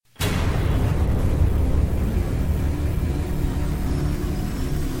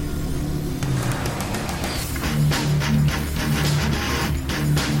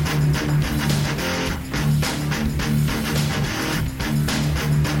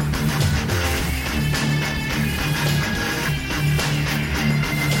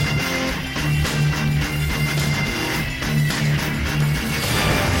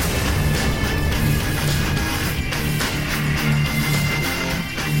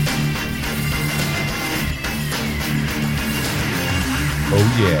Oh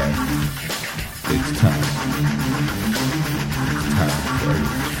yeah, it's time. It's time for our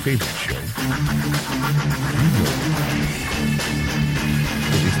favorite show. You know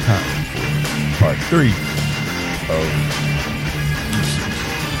it is time for part 3 of Geeksters.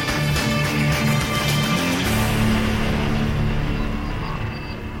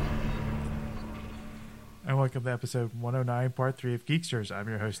 And welcome to episode 109, part 3 of Geeksters. I'm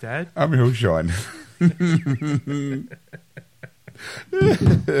your host, Ed. I'm your host, Sean.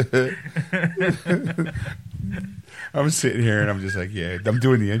 I'm sitting here and I'm just like, yeah, I'm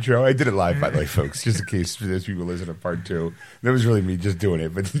doing the intro. I did it live, by the way, folks, just in case there's people listening to part 2. That was really me just doing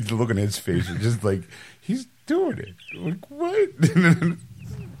it, but look at his face, it's just like, he's doing it. Like, what?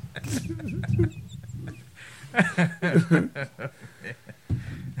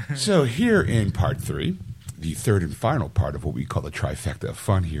 So here in part 3, the third and final part of what we call the trifecta of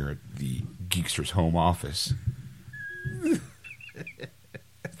fun here at the Geeksters home office.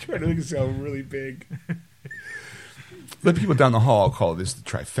 Trying to make it sound really big. The people down the hall call this the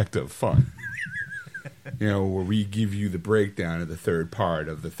trifecta of fun. You know, where we give you the breakdown of the third part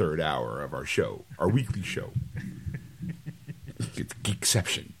of the third hour of our show, our weekly show. It's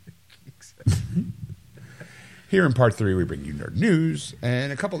Geekception. Here in part 3, we bring you nerd news,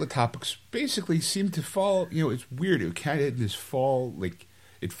 and a couple of the topics basically seem to fall, you know, it's weird. It kind of this fall, like,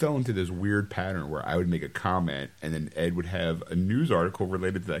 it fell into this weird pattern where I would make a comment, and then Ed would have a news article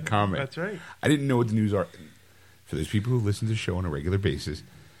related to that comment. That's right. I didn't know what the news are. For those people who listen to the show on a regular basis,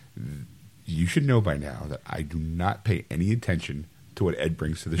 you should know by now that I do not pay any attention to what Ed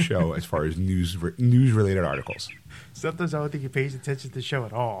brings to the show as far as news-related articles. Sometimes I don't think he pays attention to the show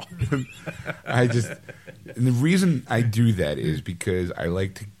at all. And the reason I do that is because I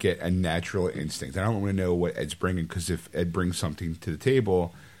like to get a natural instinct. I don't want to know what Ed's bringing, because if Ed brings something to the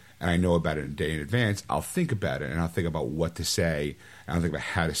table and I know about it a day in advance, I'll think about it and I'll think about what to say and I'll think about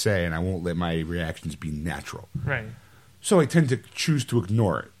how to say it, and I won't let my reactions be natural. Right. So I tend to choose to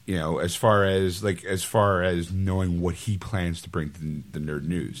ignore it, you know, as far as knowing what he plans to bring to the nerd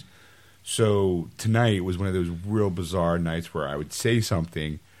news. So tonight was one of those real bizarre nights where I would say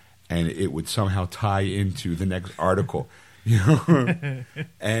something and it would somehow tie into the next article, you know.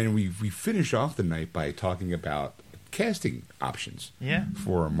 And we finish off the night by talking about casting options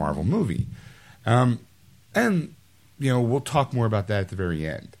for a Marvel movie. And, you know, we'll talk more about that at the very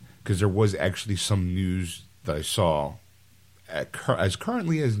end, because there was actually some news that I saw as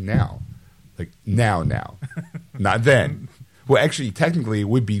currently as now. Like now. Not then. Well, actually, technically, it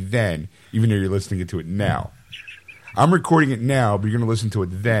would be then, even though you're listening to it now. I'm recording it now, but you're going to listen to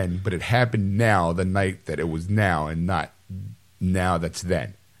it then, but it happened now, the night that it was now, and not now that's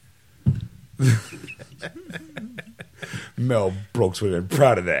then. Mel Brooks would have been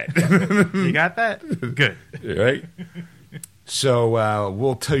proud of that. You got that? Good. Right? So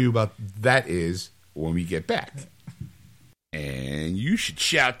we'll tell you about that is when we get back. And you should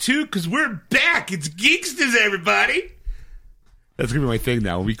shout too, because we're back. It's Geeksters, everybody. That's going to be my thing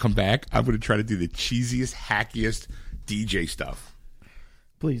now. When we come back, I'm going to try to do the cheesiest, hackiest DJ stuff.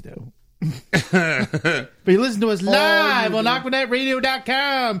 Please do. But you listen to us live on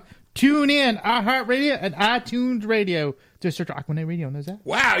AquanetRadio.com. Tune in, iHeartRadio and iTunes Radio. Just search Aquanet Radio on those apps.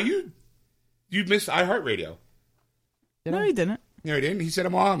 Wow, you missed iHeartRadio. No, he didn't. No, he didn't. He said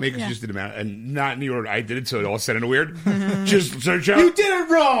them all. Maybe he just did them out, and not in the order I did it, so it all said in a weird. Just search out. You did it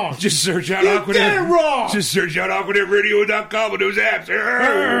wrong. Just search out you Aquanet. Did it wrong. Just search out AquanetRadio.com with those apps.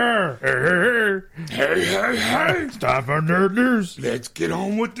 Hey. Stop our nerd news. Let's get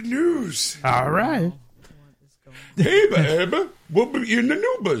on with the news. All right. Hey, baby. What be in the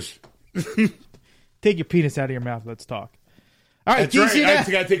news? Take your penis out of your mouth. Let's talk. All right, that's right. I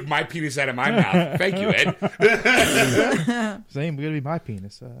got to take my penis out of my mouth. Thank you, Ed. Same, going to be my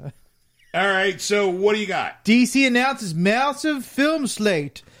penis. All right, so what do you got? DC announces massive film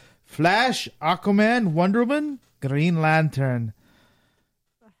slate: Flash, Aquaman, Wonder Woman, Green Lantern.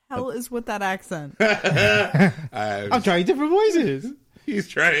 The hell is with that accent? I'm trying different voices. He's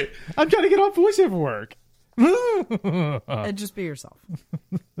trying. I'm trying to get on voiceover work. And just be yourself.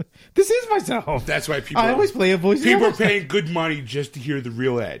 This is myself. That's why people. I always play a voiceover. People are paying good money just to hear the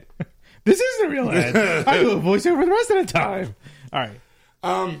real Ed. This is the real Ed. I do a voiceover the rest of the time. All right.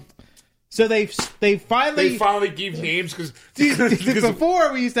 So they finally gave names because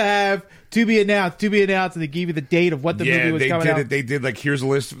before we used to have to be announced, and they gave you the date of what the movie was coming out. They did like here's a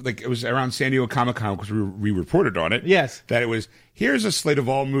list. Like it was around San Diego Comic-Con because we reported on it. Yes, that it was here's a slate of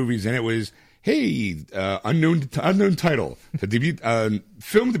all movies, and it was. Hey, unknown title.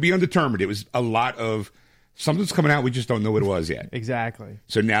 Film to be undetermined. It was a lot of something's coming out. We just don't know what it was yet. Exactly.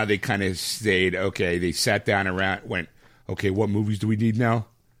 So now they kind of stayed. Okay, they sat down around, went. Okay, what movies do we need now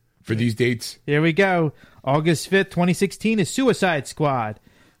for these dates? Here we go. August 5th, 2016 is Suicide Squad.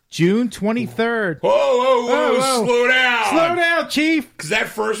 June 23rd. Whoa, slow down. Slow down, Chief. Because that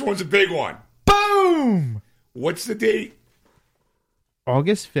first one's a big one. Boom! What's the date?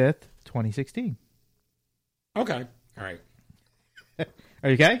 August 5th, 2016. Okay. All right. Are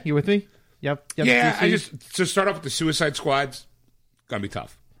you okay? You with me? Yep. Yeah, to start off with the Suicide Squad's gonna be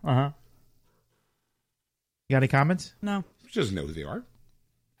tough. Uh-huh. You got any comments? No. She doesn't know who they are.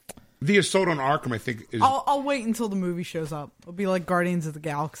 The Assault on Arkham, I think, is... I'll wait until the movie shows up. It'll be like Guardians of the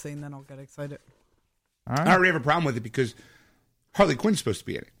Galaxy, and then I'll get excited. All right. I already have a problem with it because Harley Quinn's supposed to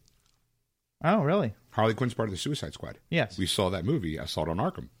be in it. Oh, really? Harley Quinn's part of the Suicide Squad. Yes. We saw that movie, Assault on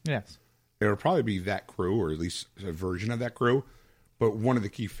Arkham. Yes. It'll probably be that crew, or at least a version of that crew. But one of the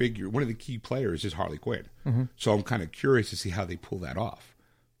key players is Harley Quinn. Mm-hmm. So I'm kind of curious to see how they pull that off.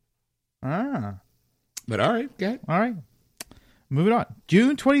 Ah. But all right, go ahead. All right. Moving on.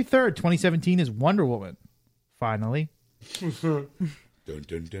 June 23rd, 2017 is Wonder Woman. Finally. Dun, dun,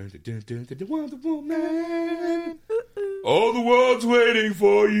 dun, dun, dun, dun, dun, Wonder Woman. All the world's waiting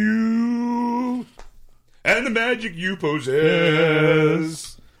for you. And the magic you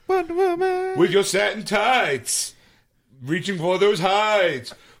possess. Wonder Woman. With your satin tights. Reaching for those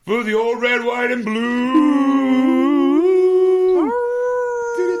heights. For the old red, white, and blue.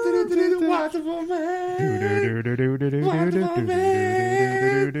 Wonder Woman.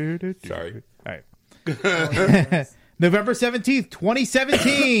 Sorry. All right. November 17th,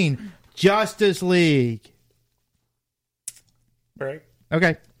 2017. Justice League. Right.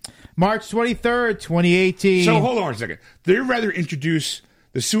 Okay. March 23rd, 2018. So hold on a second. They'd rather introduce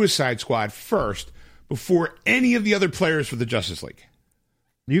the Suicide Squad first before any of the other players for the Justice League.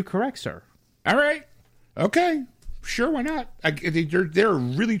 You correct, sir. All right. Okay. Sure, why not? They're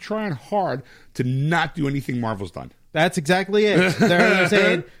really trying hard to not do anything Marvel's done. That's exactly it. They're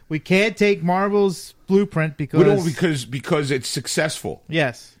saying we can't take Marvel's blueprint because it's successful.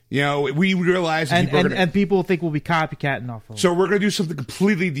 Yes. You know, we realize and people think we'll be copycatting off of them. So we're going to do something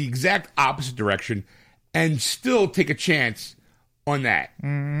completely the exact opposite direction and still take a chance on that.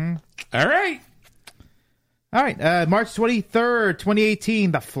 Mm-hmm. All right. All right. March 23rd,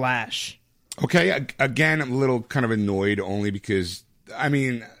 2018, The Flash. Okay. Again, I'm a little kind of annoyed only because, I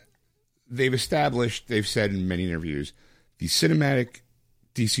mean, they've said in many interviews, the cinematic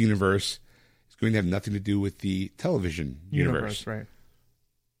DC universe is going to have nothing to do with the television universe. Right.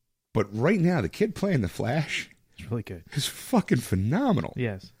 But right now, the kid playing the Flash It's really good. is fucking phenomenal.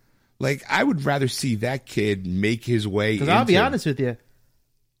 Yes. Like, I would rather see that kid make his way into... Because I'll be honest with you,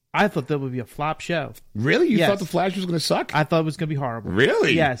 I thought that would be a flop show. Really? You Yes. thought the Flash was going to suck? I thought it was going to be horrible.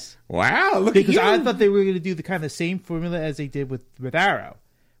 Really? Yes. Wow, look Because at you. I thought they were going to do the kind of same formula as they did with Arrow,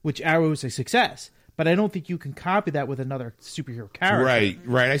 which Arrow was a success. But I don't think you can copy that with another superhero character. Right.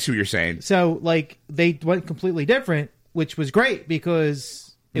 I see what you're saying. So, like, they went completely different, which was great because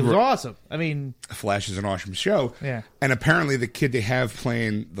it was awesome. I mean... Flash is an awesome show. Yeah. And apparently the kid they have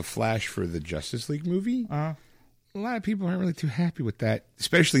playing the Flash for the Justice League movie, a lot of people aren't really too happy with that.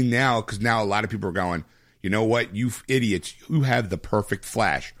 Especially now, because now a lot of people are going, you know what, you idiots, you have the perfect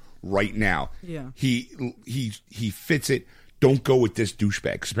Flash right now. Yeah. He fits it. Don't go with this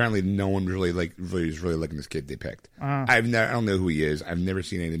douchebag. Because apparently no one really is really liking this kid they picked. I don't know who he is. I've never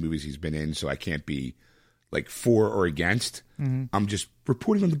seen any of the movies he's been in, so I can't be like for or against. Mm-hmm. I'm just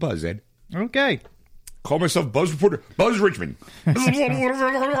reporting on the buzz, Ed. Okay. Call myself Buzz Reporter. Buzz Richmond.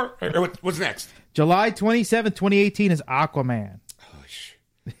 What's next? July 27th, 2018 is Aquaman.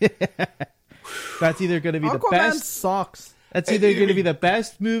 Oh, That's either going to be the Aquaman best. sucks. That's either going to be the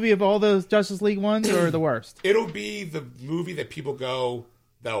best movie of all those Justice League ones or the worst. It'll be the movie that people go,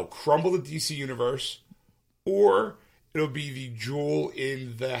 that'll crumble the DC universe, or it'll be the jewel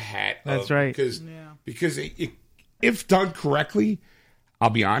in the hat. That's right. Because if done correctly, I'll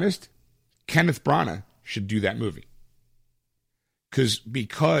be honest, Kenneth Branagh should do that movie.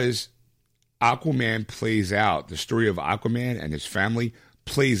 Because Aquaman plays out, the story of Aquaman and his family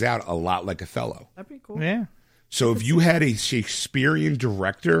plays out a lot like Othello. That'd be cool. Yeah. So if you had a Shakespearean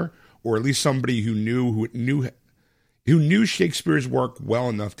director, or at least somebody who knew Shakespeare's work well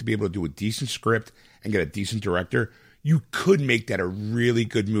enough to be able to do a decent script and get a decent director, you could make that a really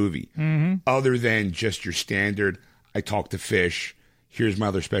good movie. Mm-hmm. Other than just your standard, I talk to fish, here's my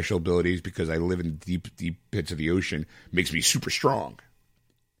other special abilities because I live in deep, deep pits of the ocean, makes me super strong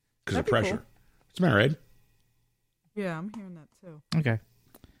because of pressure. Cool. What's the matter, Ed? Yeah, I'm hearing that too. Okay.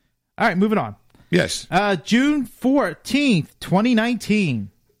 All right, moving on. Yes. June 14th, 2019.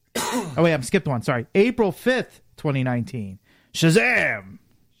 Oh, wait, I'm skipped one. Sorry. April 5th, 2019. Shazam!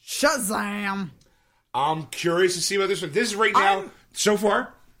 Shazam! I'm curious to see about this one. This is right now, so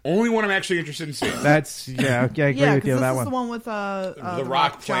far, only one I'm actually interested in seeing. That's okay. I agree Yeah, with you because on that this is one. the one with The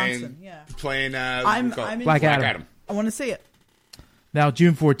Rock playing, Johnson. Yeah. playing I'm Black Adam. I want to see it. Now,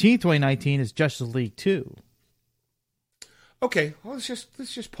 June 14th, 2019 is Justice League 2. Okay, well, let's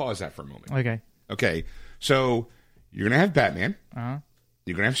just pause that for a moment. Okay. Okay, so you're gonna have Batman. Uh-huh.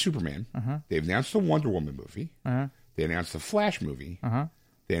 You're gonna have Superman. Uh-huh. They've announced the Wonder Woman movie. Uh-huh. They announced the Flash movie. Uh-huh.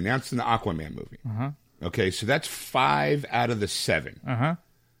 They announced an Aquaman movie. Uh-huh. Okay, so that's 5 out of the 7. Uh-huh.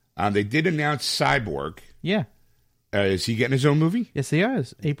 They did announce Cyborg. Yeah. Is he getting his own movie? Yes, he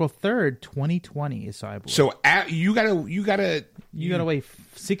is. April 3rd, 2020 is Cyborg. So you gotta wait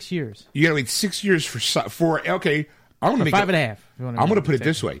 6 years. You gotta wait 6 years for okay. I'm gonna make 5.5. if you wanna I'm gonna be put it safe.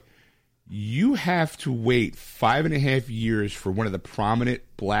 this way: you have to wait 5.5 years for one of the prominent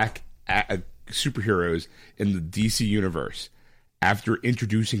black superheroes in the DC universe after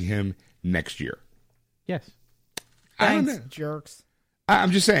introducing him next year. Yes. I don't Thanks, know. jerks.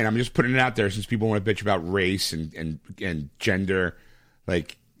 I'm just saying. I'm just putting it out there since people want to bitch about race and gender.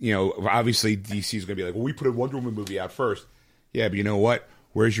 Like, you know, obviously DC is going to be like, well, we put a Wonder Woman movie out first. Yeah, but you know what?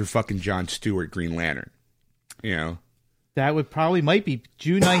 Where's your fucking Jon Stewart Green Lantern? You know? That might be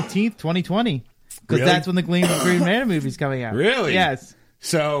June 19th, 2020. Because Really? that's when the Green Lantern movie's coming out. Really? Yes.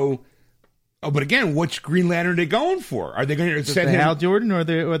 So, but again, which Green Lantern are they going for? Are they going to Is it set the him Hal Jordan or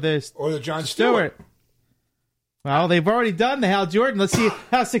the or the Jon Stewart? Well, they've already done the Hal Jordan. Let's see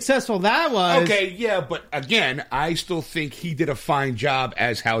how successful that was. Okay, yeah, but again, I still think he did a fine job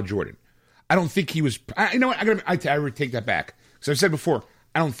as Hal Jordan. I don't think he was. You know what? I would take that back because I've said before.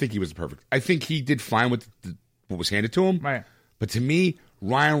 I don't think he was perfect. I think he did fine with what was handed to him. Right. But to me,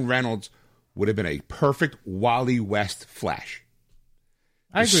 Ryan Reynolds would have been a perfect Wally West Flash.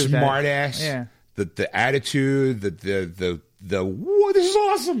 I agree with that. Smart ass. Yeah. The attitude, the whoa, this is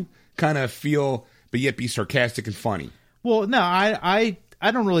awesome kind of feel, but yet be sarcastic and funny. Well, no, I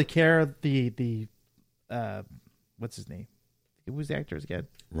don't really care the what's his name? Who was the actors again?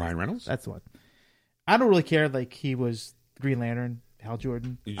 Ryan Reynolds? That's the one. I don't really care like he was Green Lantern, Hal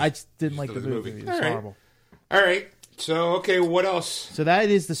Jordan. I just didn't like the movie. It was All right. horrible. All right. So, okay, what else? So that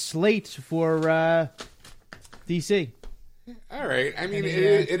is the slate for DC. All right. I mean,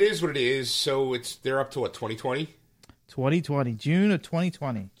 it is what it is. So they're up to what, 2020? 2020, June of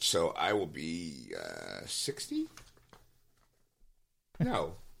 2020. So I will be 60?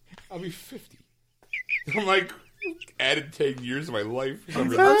 No, I'll be 50. I'm like, added 10 years of my life. For some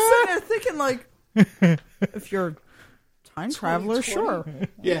reason. I'm sitting there thinking, like, if you're a time traveler, 20. sure.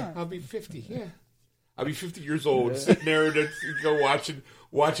 Yeah, I'll be 50. Yeah. I'll be 50 years old, sitting there and go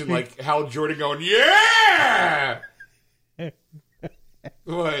watching like Hal Jordan going, yeah!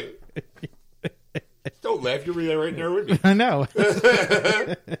 What? Don't laugh. You're really right there with me. I know.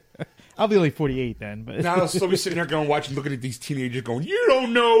 I'll be only 48 then. But Now I'll still be sitting there going, looking at these teenagers going, you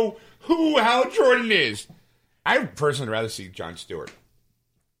don't know who Hal Jordan is. I would personally rather see Jon Stewart.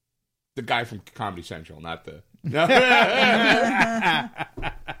 The guy from Comedy Central, not the... No. yeah,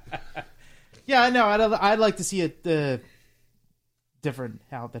 I know. I'd like to see a different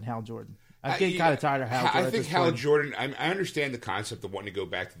Hal than Hal Jordan. I'm getting kind of tired of Hal Jordan. I think Hal Jordan, I understand the concept of wanting to go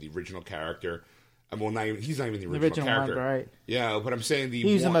back to the original character. Well, he's not even the original character. one, right? Yeah, but I'm saying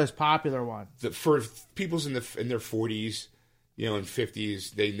He's the most popular one. For people's in their 40s, you know, and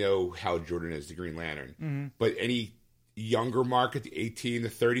 50s, they know Hal Jordan as the Green Lantern. Mm-hmm. But any younger market, the 18 to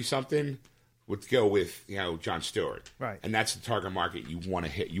 30 something, would go with, you know, Jon Stewart. Right. And that's the target market you want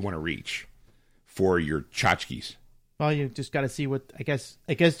to hit, you want to reach for your tchotchkes. Well, you just got to see what I guess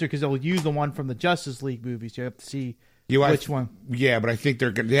because they'll use the one from the Justice League movies. You have to see which one. Yeah, but I think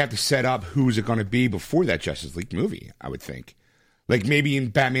they have to set up who's it going to be before that Justice League movie. I would think, like maybe in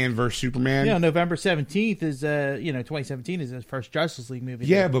Batman vs Superman. Yeah, November 17th is 2017 is the first Justice League movie.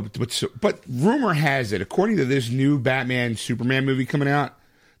 Yeah, but rumor has it, according to this new Batman Superman movie coming out,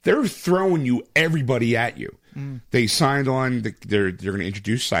 they're throwing everybody at you. Mm. They signed on. They're going to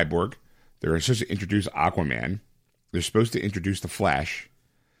introduce Cyborg. They're supposed to introduce Aquaman. They're supposed to introduce the Flash.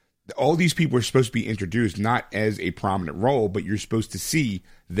 All these people are supposed to be introduced not as a prominent role, but you're supposed to see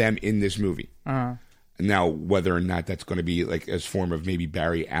them in this movie. Uh-huh. Now, whether or not that's going to be like as form of maybe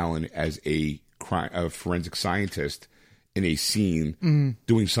Barry Allen as a forensic scientist in a scene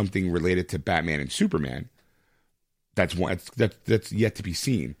doing something related to Batman and Superman, that's yet to be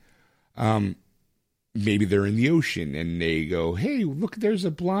seen. Maybe they're in the ocean and they go, "Hey, look! There's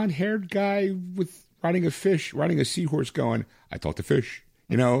a blonde-haired guy riding a seahorse. Going, I talked to fish."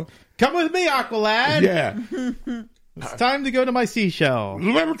 You know, come with me, Aqualad. yeah. It's time to go to my seashell.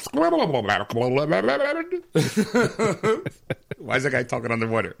 Why is that guy talking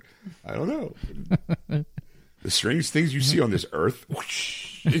underwater? I don't know. The strange things you see on this earth.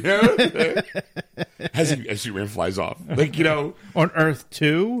 You know? As Superman flies off. Like, you know. On Earth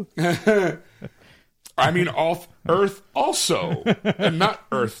 2? I mean, off Earth also. And not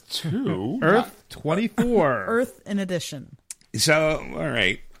Earth 2. Earth 24. Earth in addition. So, all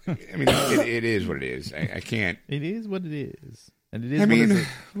right. I mean, it is what it is. I can't. It is what it is. And it is I what it mean, is.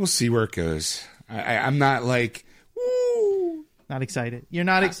 we'll see where it goes. I'm not like, woo. Not excited. You're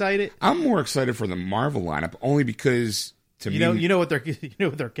not excited? I'm more excited for the Marvel lineup only because to me, you know what they're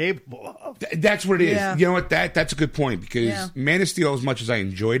capable of. That's what it is. Yeah. You know what? That's a good point because Man of Steel, as much as I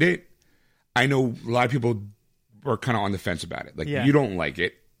enjoyed it, I know a lot of people are kind of on the fence about it. Like you don't like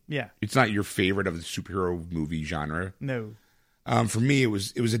it. Yeah. It's not your favorite of the superhero movie genre. No. For me, it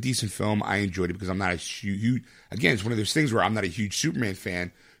was a decent film. I enjoyed it because I'm not a huge. Again, it's one of those things where I'm not a huge Superman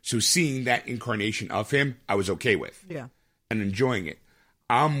fan. So seeing that incarnation of him, I was okay with. Yeah. And enjoying it.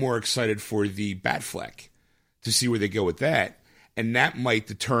 I'm more excited for the Batfleck to see where they go with that. And that might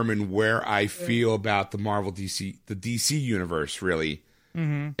determine where I feel about the DC universe, really,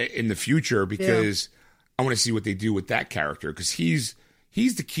 in the future, because I want to see what they do with that character. Because he's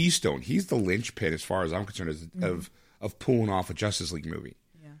the keystone. He's the linchpin, as far as I'm concerned, of pulling off a Justice League movie.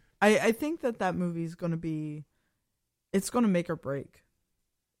 Yeah. I think that movie is going to be, it's going to make or break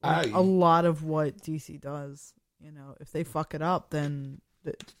a lot of what DC does. You know, if they fuck it up, then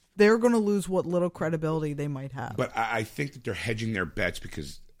they're going to lose what little credibility they might have. But I think that they're hedging their bets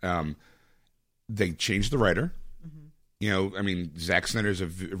because they changed the writer. Mm-hmm. You know, I mean, Zack Snyder's a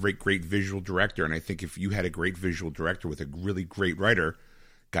great visual director, and I think if you had a great visual director with a really great writer,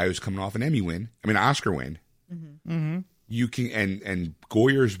 guy who's coming off an Oscar win, you can. And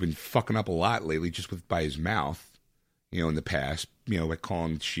Goyer's been fucking up a lot lately, just by his mouth. You know, in the past, you know, like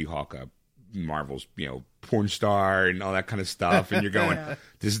calling She-Hulk a Marvel's, you know, porn star and all that kind of stuff, and you're going,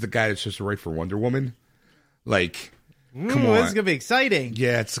 this is the guy that's supposed to write for Wonder Woman. Like, come on, this is gonna be exciting.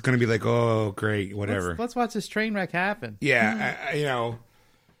 Yeah, it's gonna be like, oh, great, whatever. Let's watch this train wreck happen. Yeah, you know,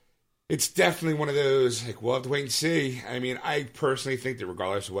 it's definitely one of those. Like, we'll have to wait and see. I mean, I personally think that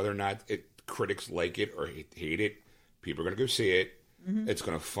regardless of whether or not critics like it or hate it, people are gonna go see it. It's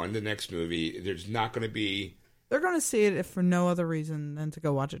gonna fund the next movie. There's not gonna be. They're going to see it if for no other reason than to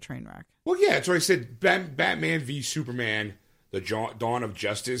go watch a train wreck. Well, yeah, that's what I said. Batman v Superman: The Dawn of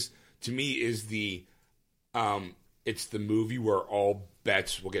Justice, to me, is it's the movie where all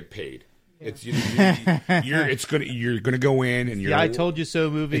bets will get paid. Yeah. You're gonna go in and you're. The I told you so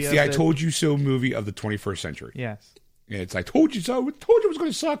movie. It's the I told you so movie of the 21st century. Yes. And it's I told you so. I told you it was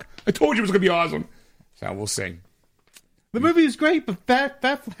gonna suck. I told you it was gonna be awesome. So we'll sing. The movie was great, but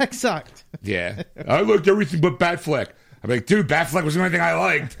Batfleck sucked. Yeah. I liked everything but Batfleck. I'm like, dude, Batfleck was the only thing I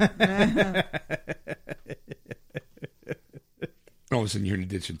liked. All of a sudden, you're in the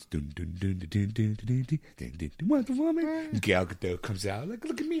distance. Wonder Woman. Gal Gadot comes out. Like,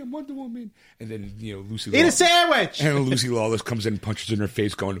 look at me, I'm Wonder Woman. And then, you know, Lucy Eat a sandwich! And Lucy Lawless comes in and punches in her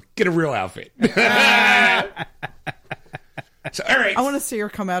face going, get a real outfit. So, all right. I want to see her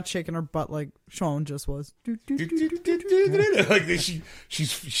come out shaking her butt like Sean just was. Like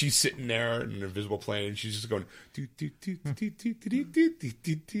she's sitting there in an invisible plane and she's just going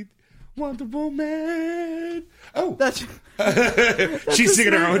Wonder Woman. Oh, she's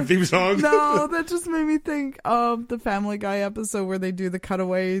singing her own theme song. No, that just made me think of the Family Guy episode where they do the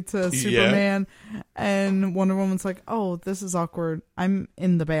cutaway to Superman, and Wonder Woman's like, "Oh, this is awkward. I'm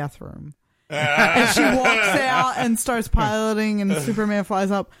in the bathroom." And she walks out and starts piloting, and Superman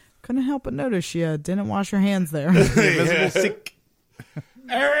flies up. Couldn't help but notice she didn't wash her hands there. Invisible sick.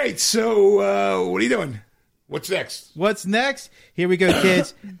 All right, so what are you doing? What's next? What's next? Here we go,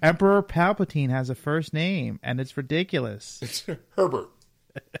 kids. Emperor Palpatine has a first name, and it's ridiculous. It's Herbert.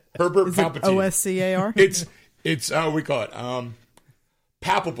 Herbert Is Palpatine. it OSCAR? It's we call it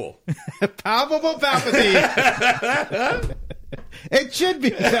palpable. Palpable Palpatine. It should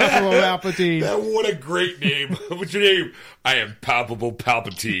be Palpable Palpatine. What a great name. What's your name? I am Palpable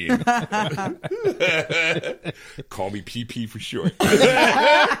Palpatine. Call me PP for short. My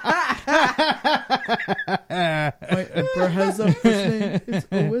emperor has a first name. It's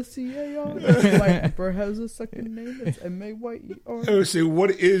OSCAR. My emperor has a second name. It's MAYER. Oh, so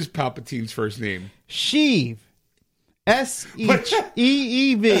what is Palpatine's first name? Sheev.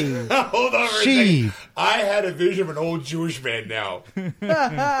 SHEEV. Hold on for a second. I had a vision of an old Jewish man now. Who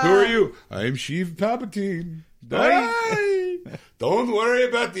are you? I'm Sheev Palpatine. Hi. Don't worry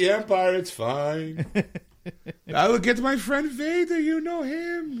about the Empire. It's fine. I will get my friend Vader. You know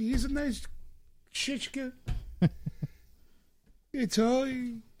him. He's a nice shishka. It's all.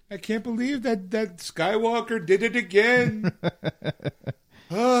 I can't believe that Skywalker did it again.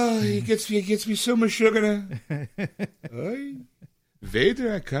 Oh, he gets me so much sugar. Oy.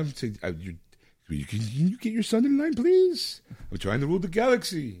 Vader, I come to. Can you get your son in line, please? I'm trying to rule the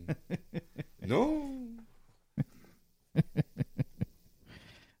galaxy. No.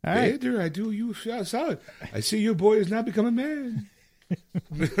 Vader, I do you solid. I see your boy has now become a man.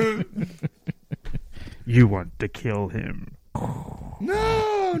 You want to kill him?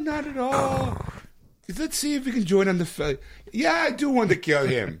 No, not at all. Let's see if we can join on the. Yeah, I do want to kill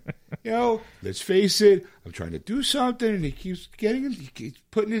him. Let's face it. I'm trying to do something, and he keeps he keeps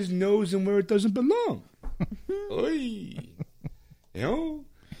putting his nose in where it doesn't belong. Oy.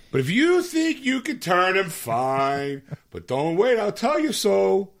 But if you think you can turn him, fine. But don't wait. I'll tell you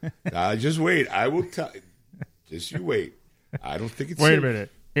so. Just wait. I will tell. Just you wait. I don't think it's. Wait safe. a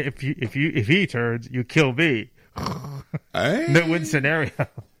minute. If he turns, you kill me. Hey. No win scenario.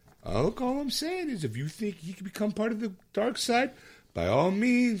 All I'm saying is, if you think he can become part of the dark side, by all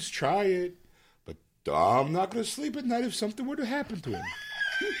means, try it. But I'm not going to sleep at night if something were to happen to him.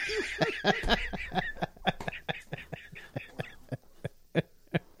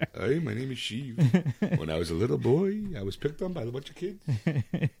 Hey, my name is Sheev. When I was a little boy, I was picked on by a bunch of kids.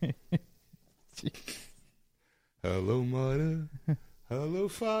 Hello, mother. Hello,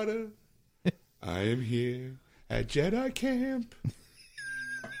 father. I am here at Jedi camp,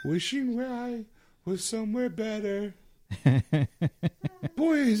 wishing where I was somewhere better.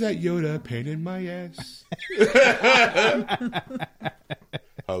 Boy, is that Yoda a pain in my ass.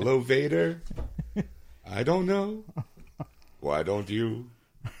 Hello, Vader. I don't know. Why don't you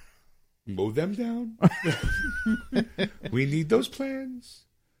mow them down? We need those plans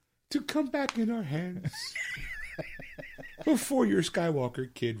to come back in our hands before your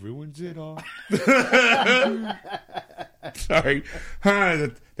Skywalker kid ruins it all. Sorry.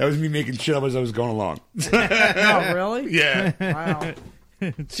 That was me making shit up as I was going along. Oh, really? Yeah. Wow.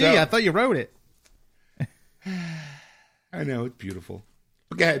 Gee, I thought you wrote it. I know, it's beautiful.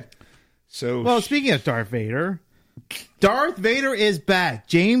 But go ahead. So, Well, speaking of Darth Vader is back.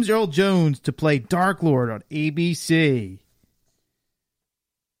 James Earl Jones to play Dark Lord on ABC.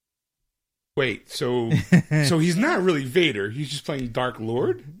 wait, so he's not really Vader. He's just playing Dark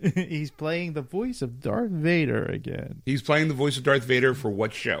Lord? He's playing the voice of Darth Vader again. He's playing the voice of Darth Vader for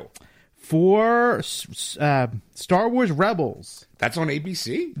what show? For Star Wars Rebels. That's on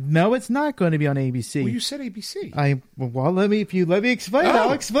ABC? No, it's not going to be on ABC. Well, you said ABC. Let me explain.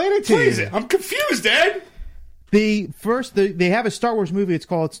 I'll explain it to please. you. I'm confused, Ed. They have a Star Wars movie. It's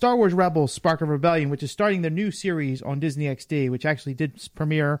called Star Wars Rebels: Spark of Rebellion, which is starting their new series on Disney XD, which actually did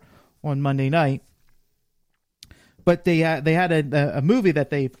premiere on Monday night. But they had a movie that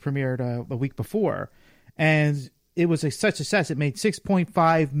they premiered a week before, and it was such a success. It made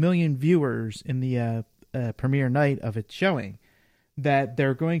 6.5 million viewers in the premiere night of its showing that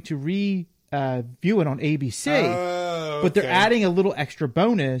they're going to view it on ABC. Okay. But they're adding a little extra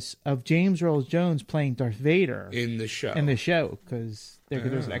bonus of James Earl Jones playing Darth Vader in the show. Because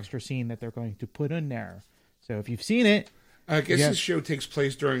there's an extra scene that they're going to put in there. So if you've seen it, I guess this show takes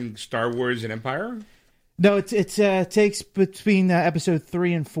place during Star Wars and Empire? No, it takes between episode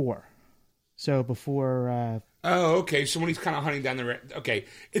 3 and 4. So before. Oh, okay. So when he's kind of hunting down okay,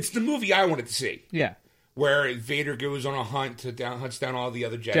 it's the movie I wanted to see. Yeah. Where Vader goes on a hunt hunts down all the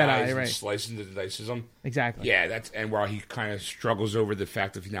other Jedi and right. slices and dices them. Exactly. Yeah, and while he kind of struggles over the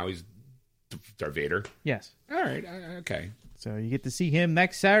fact that now he's Darth Vader. Yes. All right. Okay. So you get to see him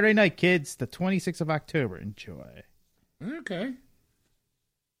next Saturday night, kids, the 26th of October. Enjoy. Okay.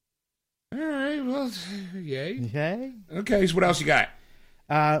 All right. Well, yay. Okay. Okay. So what else you got?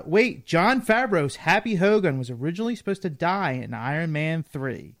 Wait, Jon Favreau's Happy Hogan was originally supposed to die in Iron Man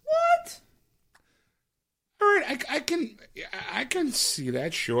 3. What? All right, I can see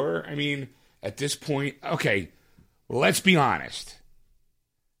that. Sure. I mean, at this point, okay. Let's be honest.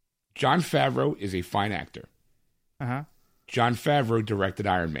 Jon Favreau is a fine actor. Uh-huh. Jon Favreau directed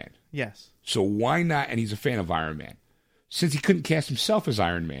Iron Man. Yes. So why not? And he's a fan of Iron Man. Since he couldn't cast himself as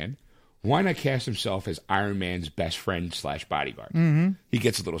Iron Man, why not cast himself as Iron Man's best friend / bodyguard? Mm-hmm. He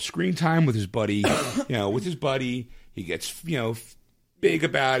gets a little screen time with his buddy. He gets big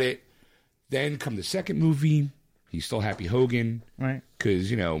about it. Then come the second movie, he's still Happy Hogan, right? Because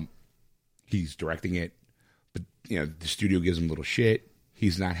he's directing it, but the studio gives him a little shit.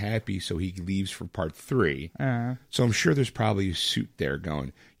 He's not happy, so he leaves for part 3. Uh-huh. So I'm sure there's probably a suit there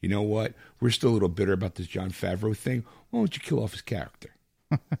going, you know what? We're still a little bitter about this Jon Favreau thing. Why don't you kill off his character?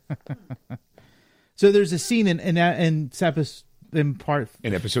 So there's a scene in in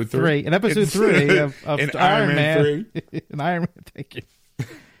episode 3. In episode 3 of in Iron Man 3. in Iron Man, thank you.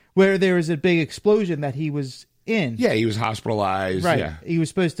 Where there was a big explosion that he was in. Yeah, he was hospitalized. Right. Yeah. He was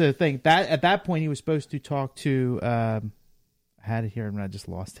supposed to think that at that point he was supposed to talk to I had it here and I just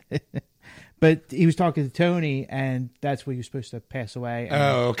lost it. But he was talking to Tony, and that's where he was supposed to pass away.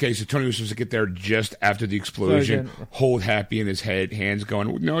 Oh, okay. So Tony was supposed to get there just after the explosion, hold Happy in his hands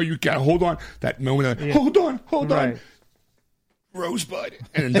going, no, you got to hold on. That moment, hold on. Rosebud.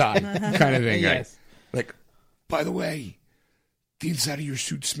 And then die, kind of thing. Yes. Like, by the way, the inside of your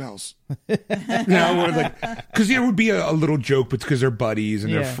suit smells. Because there would be a little joke, but because they're buddies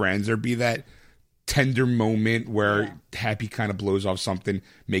and they're friends, there'd be that tender moment where Happy kind of blows off something,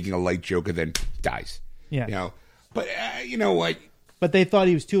 making a light joke, and then dies. Yeah. But you know what? But they thought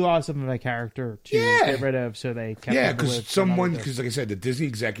he was too awesome of a character to get rid of, so they kept him because like I said, the Disney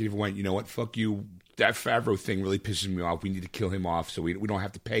executive went, you know what, fuck you. That Favreau thing really pisses me off. We need to kill him off so we don't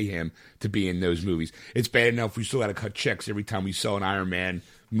have to pay him to be in those movies. It's bad enough we still got to cut checks every time we sell an Iron Man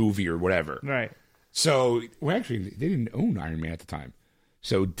movie or whatever. Right. So, well, actually, they didn't own Iron Man at the time.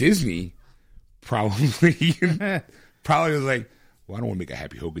 So Disney probably was like, well, I don't want to make a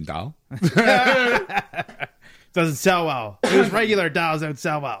Happy Hogan doll. Doesn't sell well. Those regular dolls don't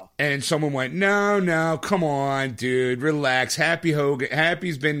sell well. And someone went, no, come on, dude, relax. Happy Hogan.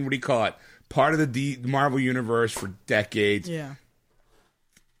 Happy's been, what do you call it? Part of the Marvel Universe for decades. Yeah.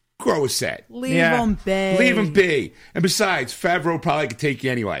 Grow a set. Leave him be. Leave him be. And besides, Favreau probably could take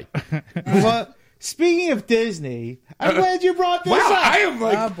you anyway. Well, speaking of Disney, I'm glad you brought this up. I am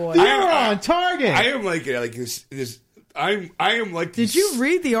like, oh, boy. You're on target. I am like this. I am like. Did you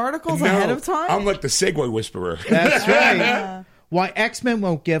read the articles ahead of time? I'm like the Segway whisperer. That's right. Why X-Men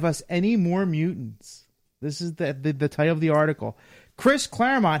won't give us any more mutants. This is the title of the article. Chris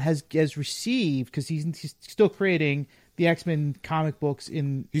Claremont has received, because he's still creating the X-Men comic books.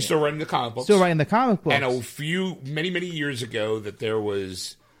 He's still writing the comic books. Still writing the comic books. And many years ago that there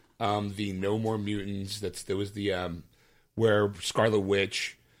was the No More Mutants. There was the where Scarlet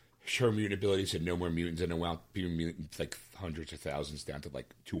Witch, her mutant abilities had no more mutants, and it wound up being mutants like hundreds of thousands down to like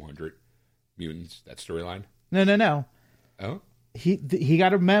 200 mutants. That storyline. No. Oh. He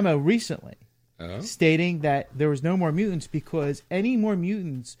got a memo recently. Stating that there was no more mutants because any more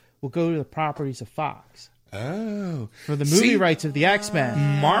mutants will go to the properties of Fox. Oh, for the movie rights of the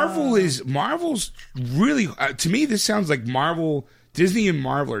X-Men. Marvel's really to me. This sounds like Disney and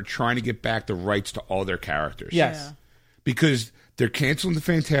Marvel are trying to get back the rights to all their characters. Yes, because they're canceling the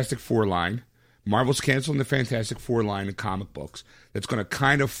Fantastic Four line. Marvel's canceling the Fantastic Four line in comic books. That's going to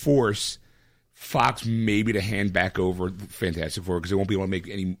kind of force Fox maybe to hand back over Fantastic Four because they won't be able to make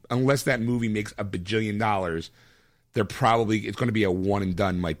any unless that movie makes $1 bajillion. It's going to be a one and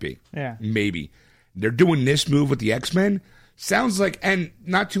done. Might be, maybe. They're doing this move with the X-Men. Sounds like, and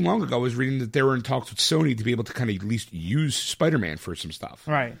not too long ago, I was reading that they were in talks with Sony to be able to kind of at least use Spider-Man for some stuff.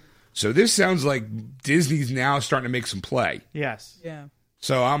 Right. So this sounds like Disney's now starting to make some play. Yes. Yeah.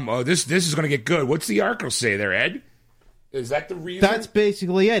 So this is going to get good. What's the article say there, Ed? Is that the reason? That's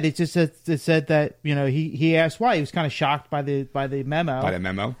basically it. It just said that he asked why. He was kind of shocked by the memo. By the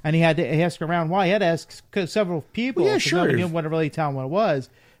memo, and he had to ask around why. He had to ask several people. Well, yeah, sure. Nobody didn't want to really tell him what it was.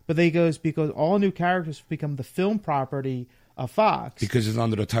 But they goes because all new characters become the film property of Fox because it's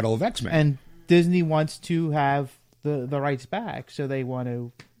under the title of X-Men, and Disney wants to have the rights back, so they want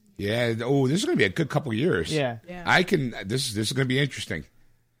to. Yeah. Oh, this is going to be a good couple of years. Yeah. This is going to be interesting.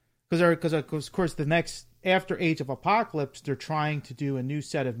 Because of course the next after Age of Apocalypse, they're trying to do a new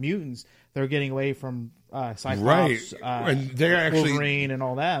set of mutants. They're getting away from Cyclops, right? And they're actually Wolverine and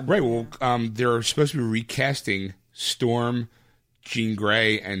all that. Right. Well, they're supposed to be recasting Storm, Jean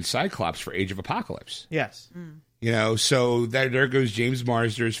Grey, and Cyclops for Age of Apocalypse. Yes. So there goes James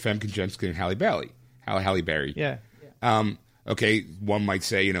Marsden, Famke Janssen, and Halle Berry. Yeah. Okay, one might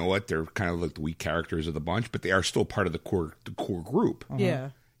say, you know what, they're kind of like the weak characters of the bunch, but they are still part of the core group. Yeah.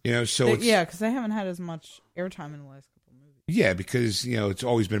 So because they haven't had as much airtime in the last couple of movies. Yeah, because it's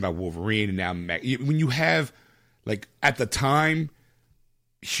always been about Wolverine, and now when you have at the time,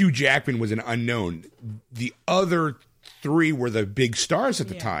 Hugh Jackman was an unknown. The other three were the big stars at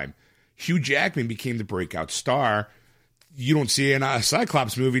the time. Hugh Jackman became the breakout star. You don't see a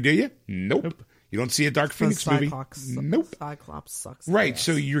Cyclops movie, do you? Nope. You don't see a Dark Phoenix movie. Nope. Cyclops sucks. Right.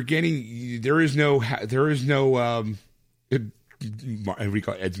 So you're getting there is no. We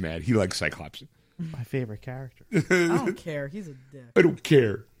call Ed's mad. He likes Cyclops. My favorite character. I don't care. He's a dick. I don't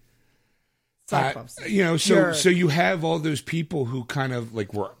care. Cyclops. So you have all those people who kind of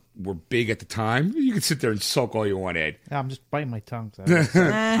were big at the time. You can sit there and sulk all you want, Ed. I'm just biting my tongue. So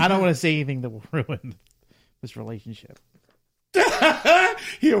I don't want to say anything that will ruin this relationship.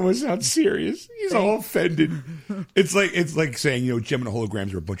 He almost sounds serious. He's all offended. It's like saying, Gem and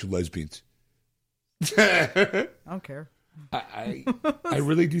holograms are a bunch of lesbians. I don't care. I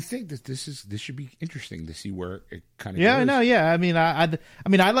really do think that this should be interesting to see where it kind of Yeah, goes. no, yeah. I mean,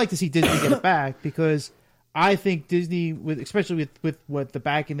 I'd like to see Disney get it back because I think Disney, especially with what the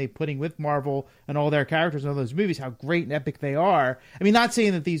backing they're putting with Marvel and all their characters in all those movies, how great and epic they are. I mean, not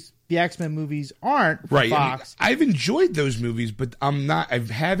saying that the X-Men movies aren't right. Fox. I mean, I've enjoyed those movies, but I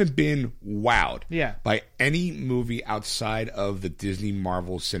haven't been wowed by any movie outside of the Disney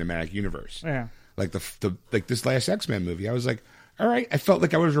Marvel Cinematic Universe. Yeah. Like like this last X-Men movie, I was like, all right. I felt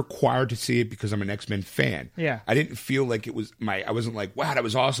like I was required to see it because I'm an X-Men fan. Yeah. I didn't feel like it was I wasn't like, wow, that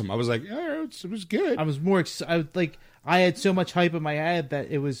was awesome. I was like, oh, it was good. I was more I had so much hype in my head that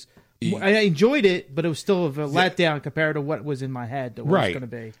it was. I enjoyed it, but it was still a letdown compared to what was in my head that was going to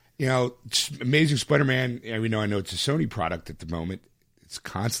be. Amazing Spider-Man. I know it's a Sony product at the moment. It's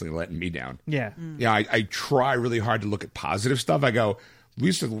constantly letting me down. Yeah. Yeah. I try really hard to look at positive stuff. I go, at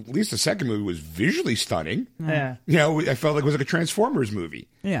least the second movie was visually stunning. Yeah. I felt like it was like a Transformers movie.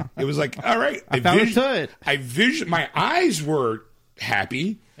 Yeah. It was like, all right. I found it to it. My eyes were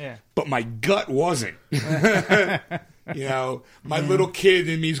happy, but my gut wasn't. My little kid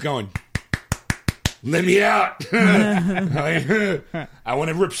in me's going, let me out. I want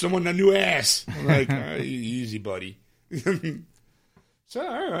to rip someone a new ass. I'm like, easy, buddy. So,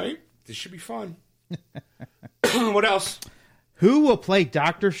 all right. This should be fun. What else? Who will play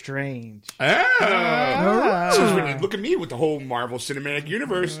Doctor Strange? Look at me with the whole Marvel Cinematic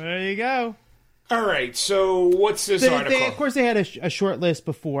Universe. There you go. All right, so what's this article? Of course, they had a short list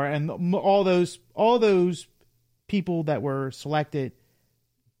before, and all those people that were selected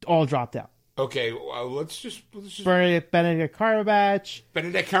all dropped out. Okay, let's just Benedict Cumberbatch.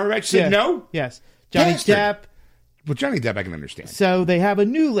 Benedict Cumberbatch said no? Yes. Johnny Depp. Well, Johnny Depp I can understand. So they have a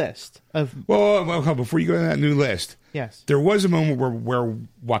new list of... Well, before you go to that new list, yes, there was a moment where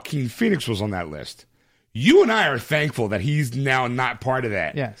Joaquin Phoenix was on that list. You and I are thankful that he's now not part of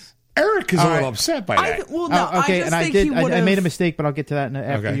that. Yes. Eric is a little upset by that. I made a mistake, but I'll get to that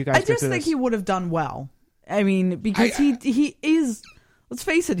after you guys. I just think he would have done well. I mean, because he is. Let's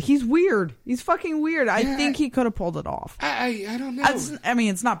face it, he's weird. He's fucking weird. I think he could have pulled it off. I don't know. I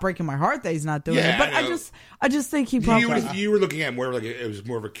mean, it's not breaking my heart that he's not doing it, but I just think he probably. You were looking at more like it was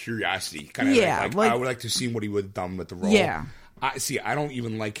more of a curiosity kind of. Yeah, like I would like to see what he would have done with the role. Yeah. I don't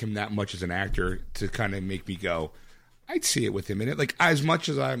even like him that much as an actor to kind of make me go, I'd see it with him in it. Like, as much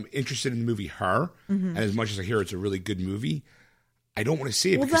as I'm interested in the movie Her, and as much as I hear it's a really good movie, I don't want to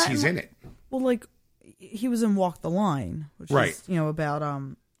see it because he's in it. Well, like, he was in Walk the Line, which is, about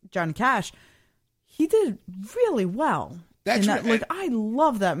Johnny Cash. He did really well. That's right. Like, I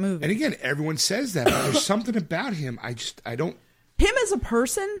love that movie. And again, everyone says that, but there's something about him. I don't. Him as a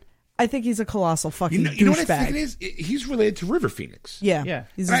person, I think he's a colossal fucking douchebag. You know what I think it is? He's related to River Phoenix. Yeah.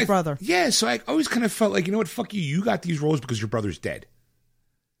 He's his brother. Yeah, so I always kind of felt like, you know what, fuck you. You got these roles because your brother's dead.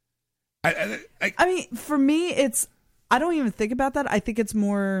 I mean, for me, I don't even think about that. I think it's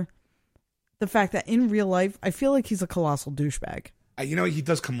more the fact that in real life, I feel like he's a colossal douchebag. He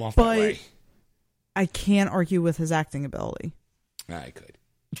does come off that way. I can't argue with his acting ability. I could.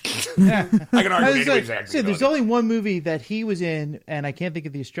 I can argue with his acting ability. There's only one movie that he was in, and I can't think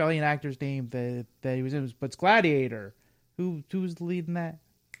of the Australian actor's name that he was in, but it's Gladiator. Who was the lead in that?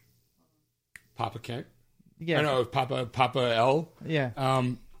 Papa Kent? Yeah. No, Papa L? Yeah.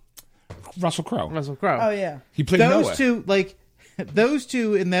 Russell Crowe. Oh, yeah. He played those Noah. Those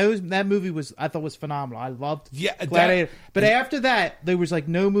two in that movie I thought was phenomenal. I loved Gladiator. But after that, there was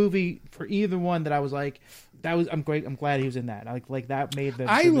no movie for either one that I was like, I'm great. I'm glad he was in that. Like that made the.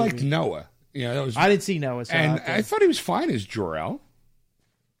 I liked Noah. I didn't see Noah, so I thought he was fine as Jor-El.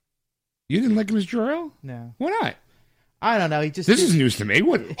 You didn't like him as Jor-El? No. Why not? I don't know. This is news to me.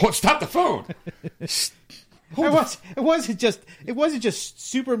 What? Stop the phone. It wasn't just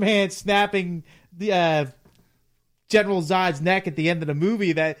Superman snapping the General Zod's neck at the end of the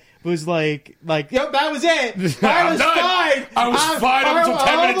movie that was like, yep, that was it. I was fine up until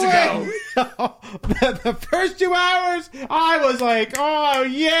 10 minutes ago. The first 2 hours, I was like, oh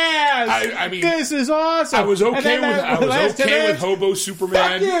yeah, I mean, this is awesome. I was okay with Hobo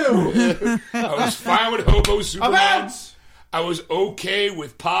Superman. Fuck you. I was fine with Hobo Superman. I was okay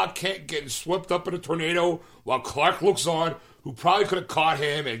with Pa Kent getting swept up in a tornado while Clark looks on, who probably could have caught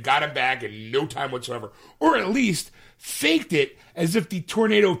him and got him back in no time whatsoever. Or at least faked it as if the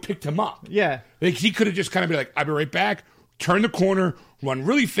tornado picked him up. Yeah. Like, he could have just kind of been like, I'll be right back, turn the corner, run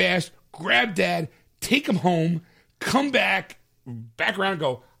really fast, grab Dad, take him home, come back around and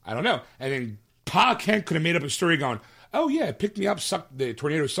go, I don't know. And then Pa Kent could have made up a story going, oh yeah, it picked me up, the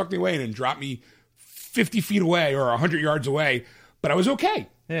tornado sucked me away, and then dropped me 50 feet away or 100 yards away, but I was okay.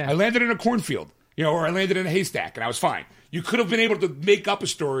 Yeah. I landed in a cornfield, or I landed in a haystack, and I was fine. You could have been able to make up a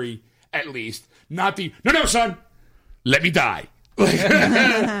story at least, not the no, son, let me die.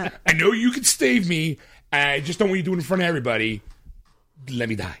 I know you can save me. I just don't want you to do it in front of everybody. Let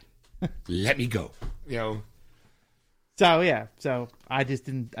me die. Let me go. So yeah, I just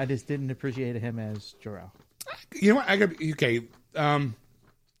didn't appreciate him as Jor-El. You know what? Okay.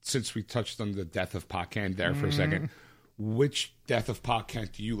 Since we touched on the death of Pa Kent there for a second, which death of Pa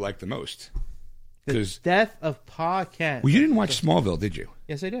Kent do you like the most? The death of Pa Kent. Well, you didn't watch Smallville, did you?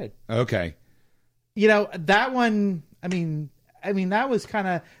 Yes, I did. Okay. That one. I mean, that was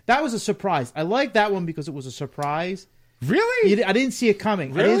a surprise. I like that one because it was a surprise. Really? I didn't see it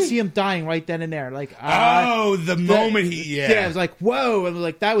coming. Really? I didn't see him dying right then and there. Like, moment I was like, whoa, and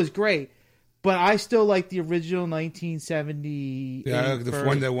like that was great. But I still like the original 1970. Yeah,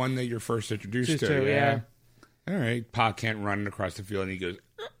 the one that you're first introduced to. Yeah. All right. Pa Kent running across the field, and he goes,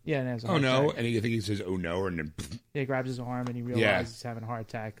 yeah, and oh no, and I think he says, oh no, and then he grabs his arm and he realizes he's having a heart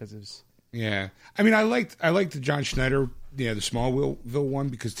attack because of his. Yeah, I mean, I liked the John Schneider, the Smallville one,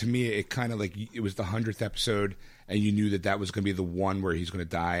 because to me it kind of like it was the 100th episode, and you knew that was going to be the one where he's going to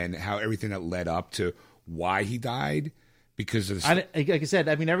die, and how everything that led up to why he died because of like I said,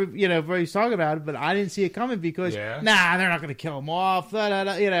 I mean, everybody's talking about it, but I didn't see it coming because they're not going to kill him off. I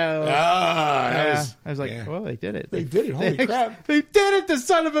was like, well, they did it. They did it. Holy crap! They did it, the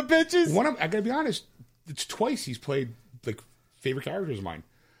son of a bitches. I got to be honest, it's twice he's played like favorite characters of mine.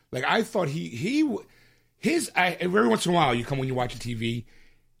 Like, I thought every once in a while, when you're watching TV,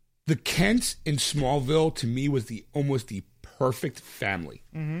 the Kents in Smallville, to me, was almost the perfect family.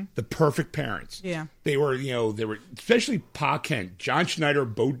 Mm-hmm. The perfect parents. Yeah. They were, especially Pa Kent, John Schneider,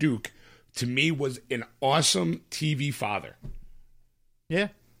 Bo Duke, to me, was an awesome TV father. Yeah.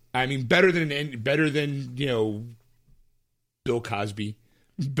 I mean, better than Bill Cosby,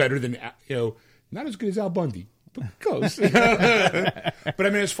 better than, not as good as Al Bundy. But close. But I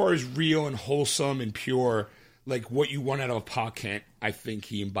mean, as far as real and wholesome and pure, like what you want out of Pa Kent, I think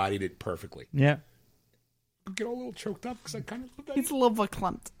he embodied it perfectly. Yeah. I get all a little choked up because I kind of love that. He's a little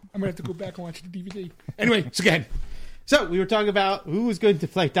verklempt. I'm going to have to go back and watch the DVD. Anyway, so again. So we were talking about who was going to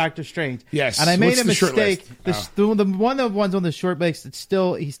play Doctor Strange. Yes. And I made a mistake. The one of the ones on the short list,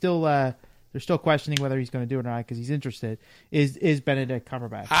 they're still questioning whether he's going to do it or not because he's interested, is Benedict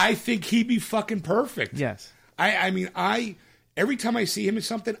Cumberbatch. I think he'd be fucking perfect. Yes. I mean, every time I see him in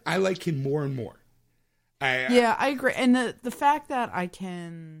something, I like him more and more. I agree. And the fact that I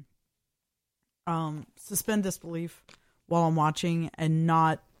can suspend disbelief while I'm watching and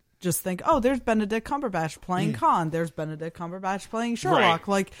not just think, oh, there's Benedict Cumberbatch playing Khan. There's Benedict Cumberbatch playing Sherlock. Right.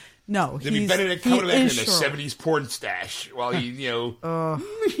 Like, no. Benedict Cumberbatch in a 70s porn stash while he,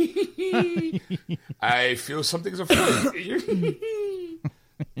 I feel something's afoot.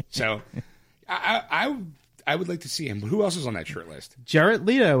 So, I would like to see him. But who else is on that short list? Jared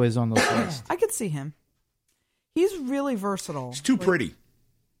Leto is on the list. I could see him. He's really versatile. He's too pretty.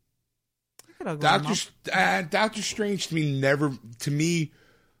 Doctor Strange to me,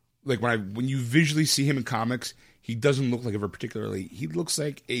 like when you visually see him in comics, he doesn't look like he looks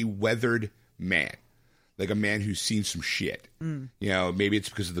like a weathered man. Like a man who's seen some shit. Maybe it's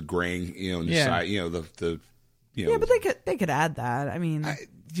because of the graying, in the side, Yeah, but they could add that. I mean, I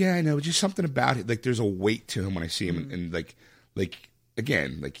know, just something about it. Like there's a weight to him when I see him, and like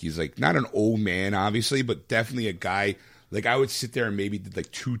again, like he's like not an old man, obviously, but definitely a guy. Like I would sit there and maybe did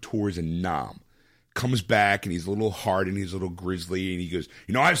like 2 tours in Nam. Comes back and he's a little hard and he's a little grizzly and he goes,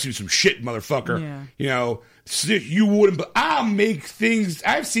 I've seen some shit, motherfucker. Yeah. You wouldn't, but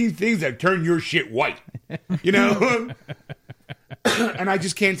I've seen things that turn your shit white. And I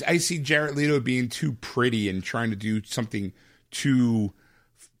just can't. I see Jared Leto being too pretty and trying to do something too,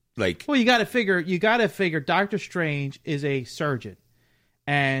 like. Well, you got to figure. Doctor Strange is a surgeon,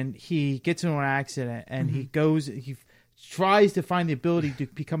 and he gets into an accident, and he tries to find the ability to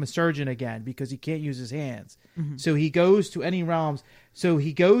become a surgeon again because he can't use his hands. Mm-hmm. So he goes to any realms. So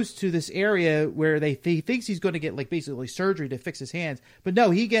he goes to this area where he thinks he's going to get like basically surgery to fix his hands, but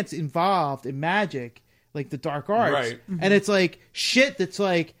no, he gets involved in magic. Like the dark arts. Right. Mm-hmm. And it's like shit that's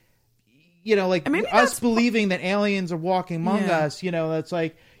like, us believing that aliens are walking among us, that's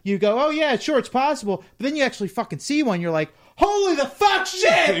like, you go, oh yeah, sure, it's possible. But then you actually fucking see one, you're like, holy the fuck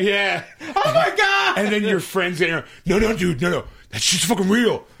shit! Yeah. Oh my God! And then your friends in there, no, dude, no. That shit's fucking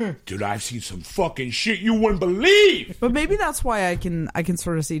real. Dude, I've seen some fucking shit you wouldn't believe. But maybe that's why I can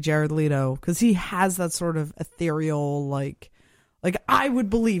sort of see Jared Leto, because he has that sort of ethereal, like I would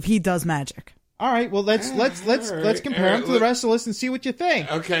believe he does magic. All right, well let's compare them to the rest of the list and see what you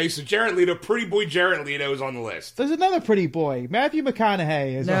think. Okay, so Jared Leto, pretty boy Jared Leto is on the list. There's another pretty boy, Matthew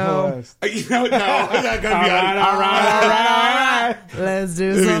McConaughey, is on the list. You know, no, I'm not gonna be on it. All right. Let's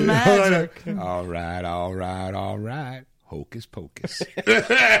do some magic. All right. Hocus pocus.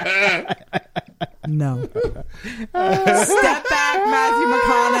 No. Step back, Matthew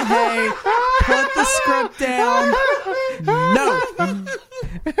McConaughey. Put the script down. No.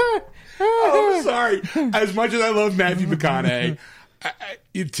 Oh, I'm sorry. As much as I love Matthew McConaughey,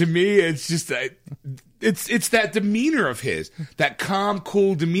 to me, it's just that it's that demeanor of his, that calm,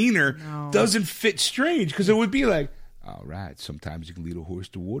 cool demeanor doesn't fit Strange, because it would be like, all right, sometimes you can lead a horse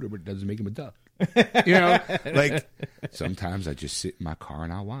to water, but it doesn't make him a duck. You know, like sometimes I just sit in my car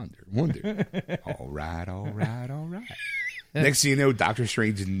and I wonder. All right. Next thing you know, Doctor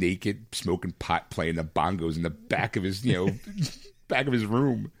Strange is naked, smoking pot, playing the bongos in the back of his, back of his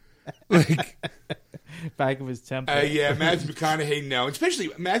room. Like back of his temple. Yeah, Matthew McConaughey. No, especially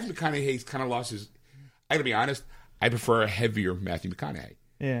Matthew McConaughey's kind of lost his. I gotta be honest. I prefer a heavier Matthew McConaughey.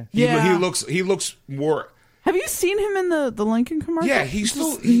 Yeah, he looks more. Have you seen him in the Lincoln commercial? Yeah, he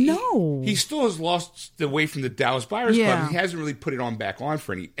still has lost the weight from the Dallas Buyers Club. He hasn't really put it on back on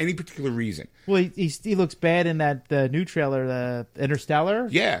for any particular reason. Well, he looks bad in the new trailer, the Interstellar.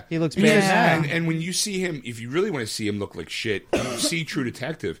 Yeah, he looks bad in that. And when you see him, if you really want to see him look like shit, you see True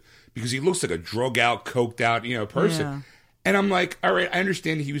Detective, because he looks like a drug out, coked out, person. Yeah. And I'm like, all right, I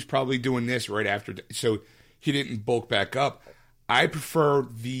understand he was probably doing this right after, so he didn't bulk back up. I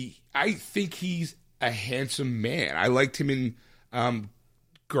think he's a handsome man. I liked him in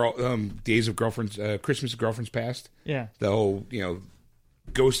Days of Girlfriends, Christmas of Girlfriends Past. Yeah. The whole,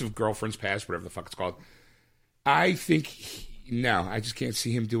 Ghost of Girlfriends Past, whatever the fuck it's called. I think, I just can't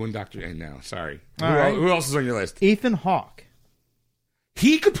see him doing Dr. No, sorry. Who else is on your list? Ethan Hawke.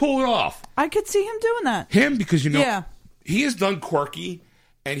 He could pull it off. I could see him doing that. Him, because, he has done quirky,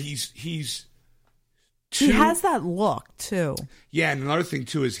 and he has that look too. Yeah, and another thing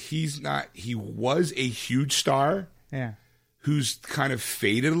too is he was a huge star. Yeah. Who's kind of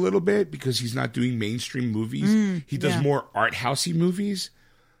faded a little bit because he's not doing mainstream movies. He does more art housey movies.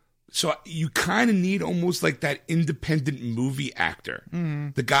 So you kind of need almost like that independent movie actor.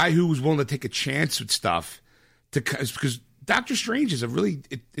 Mm. The guy who was willing to take a chance with stuff because Doctor Strange is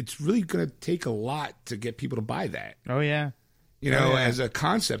it's really going to take a lot to get people to buy that. Oh yeah. As a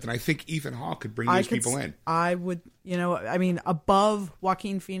concept. And I think Ethan Hawke could bring those people in. I would, above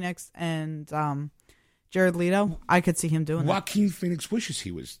Joaquin Phoenix and Jared Leto, I could see him doing that. Joaquin Phoenix wishes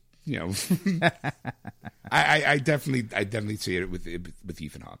he was, I definitely see it with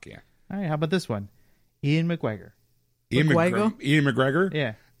Ethan Hawke, yeah. All right, how about this one? Ian McGregor. Ian McGregor?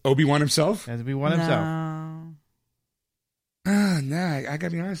 Yeah. Obi-Wan himself? As Obi-Wan himself. I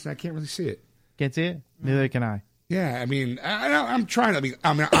gotta be honest, I can't really see it. Can't see it? Neither can I. Yeah, I mean, I'm trying.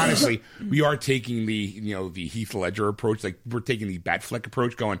 Honestly, we are taking the Heath Ledger approach. Like we're taking the Batfleck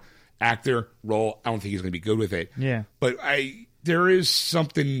approach, going actor role. I don't think he's going to be good with it. Yeah, but there is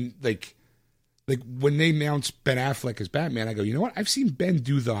something like when they announced Ben Affleck as Batman, I go, you know what? I've seen Ben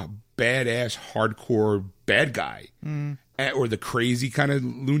do the badass, hardcore bad guy, or the crazy kind of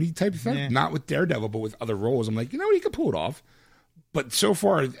loony type of thing. Yeah. Not with Daredevil, but with other roles. I'm like, he could pull it off. But so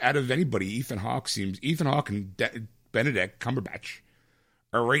far, out of anybody, Ethan Hawke and Benedict Cumberbatch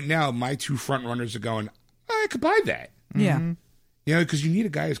are right now my two front runners are going, I could buy that. Yeah. Because you need a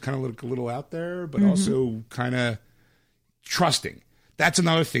guy who's kind of a little out there, but also kind of trusting. That's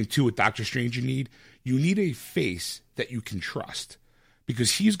another thing, too, with Doctor Strange you need a face that you can trust.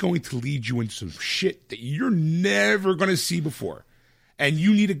 Because he's going to lead you into some shit that you're never going to see before. And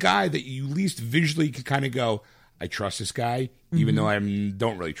you need a guy that you at least visually can kind of go, I trust this guy, even though I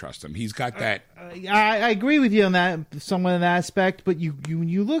don't really trust him. He's got that. I agree with you on that, somewhat in that aspect. But you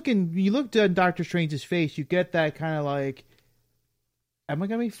look at Doctor Strange's face, you get that kind of like, am I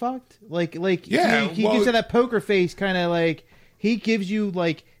gonna be fucked? Like yeah, he gives you that poker face, kind of like he gives you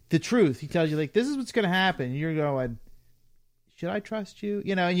like the truth. He tells you like this is what's gonna happen. And you're going, should I trust you?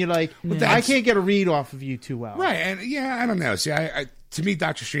 And you're like, I can't get a read off of you too well, right? And I don't know. See, to me,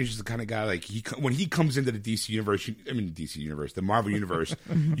 Doctor Strange is the kind of guy like when he comes into the DC universe, the Marvel universe,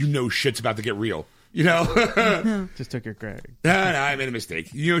 shit's about to get real. Just took your credit. No, I made a mistake.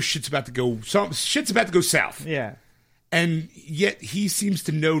 Shit's about to go south. Yeah, and yet he seems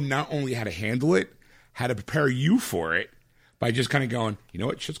to know not only how to handle it, how to prepare you for it by just kind of going, you know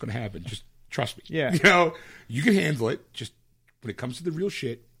what, shit's going to happen. Just trust me. Yeah, you can handle it. Just when it comes to the real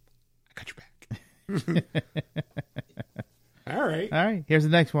shit, I got your back. All right. Here's the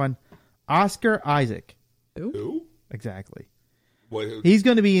next one. Oscar Isaac. Who? Exactly. What? He's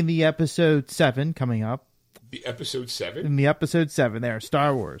going to be in the episode 7 coming up. The episode 7? In the episode 7 there,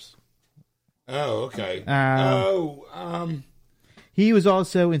 Star Wars. Oh, okay. He was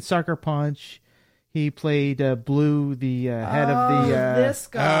also in Sucker Punch. He played Blue, the head of the... this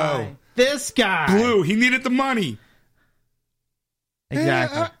guy. Oh. This guy! Blue, he needed the money.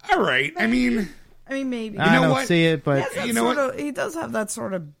 Exactly. All right. I mean, maybe. I know don't what? see it, but... He he does have that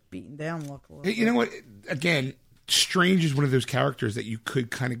sort of beaten down look. A little you know what? Again, Strange is one of those characters that you could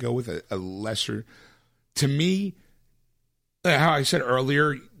kind of go with a lesser... To me, how I said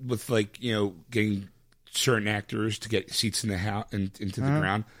earlier, with getting certain actors to get seats in the house and into the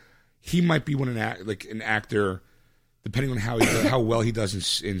ground, he might be an actor, depending on how well he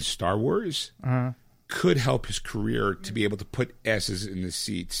does in Star Wars, could help his career to be able to put asses in the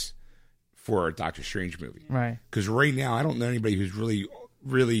seats for a Doctor Strange movie. Right. Because right now, I don't know anybody who's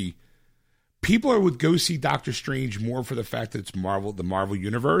really. People would go see Doctor Strange more for the fact that it's the Marvel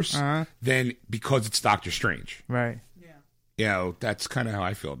Universe, than because it's Doctor Strange. Right. Yeah. That's kind of how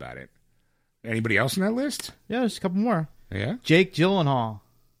I feel about it. Anybody else on that list? Yeah, there's a couple more. Yeah. Jake Gyllenhaal.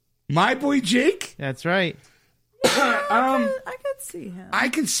 My boy Jake? That's right. I could see him. I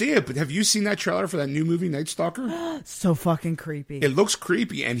can see it, but have you seen that trailer for that new movie, Night Stalker? So fucking creepy. It looks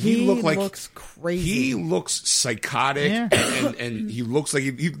creepy, and he looks crazy. He looks psychotic, and he looks like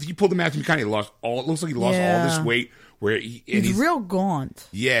he pulled the Matthew McConaughey. It looks like he lost all this weight. Where he's real gaunt.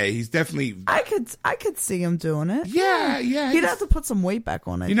 Yeah, he's definitely. I could see him doing it. Yeah. He'd have to put some weight back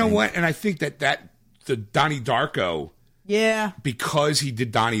on it. You know what? And I think that the Donnie Darko. Yeah. Because he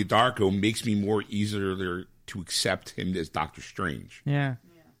did Donnie Darko makes me more easier to accept him as Doctor Strange. Yeah.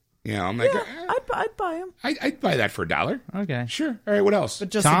 I'm like, I'd buy him. I'd buy that for $1. Okay. Sure. All right. What else? But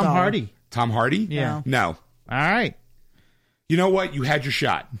just Tom $1. Hardy. Tom Hardy? Yeah. No. All right. You know what? You had your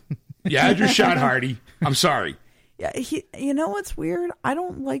shot. You had your shot, Hardy. I'm sorry. Yeah. You know what's weird? I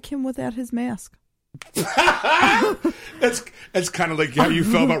don't like him without his mask. That's kind of like how you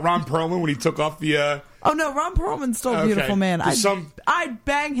felt about Ron Perlman when he took off the. Oh no, Ron Perlman's still a beautiful man. I'd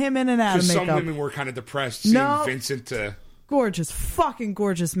bang him in and out of makeup. Some women were kind of depressed seeing Vincent. Gorgeous, fucking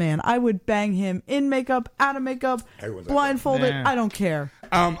gorgeous man. I would bang him in makeup, out of makeup, blindfolded. I don't care.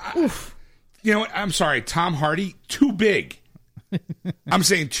 Oof. You know what? I'm sorry, Tom Hardy, too big. I'm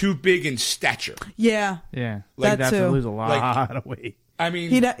saying too big in stature. Yeah. Yeah. That He'd have too. to lose a lot of weight. I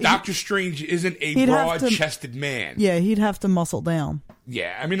mean, Doctor Strange isn't a broad-chested man. Yeah, he'd have to muscle down.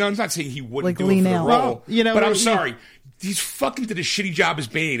 Yeah, I mean, I'm not saying he wouldn't do it for the role, well, but I'm sorry. He's fucking did a shitty job as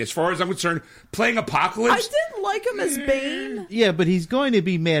Bane. As far as I'm concerned, playing Apocalypse. I didn't like him as Bane. Yeah, but he's going to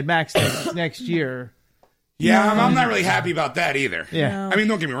be Mad Max next year. Yeah, I'm not really happy about that either. Yeah. I mean,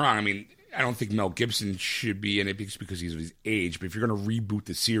 don't get me wrong. I mean, I don't think Mel Gibson should be in it because he's of his age. But if you're going to reboot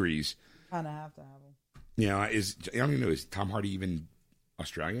the series, kind of have to have him. I don't even know, is Tom Hardy even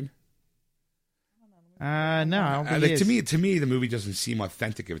Australian? No, I don't think to me, the movie doesn't seem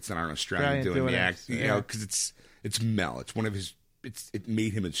authentic if it's not an Australian doing the act. Because it's Mel. It's one of his. It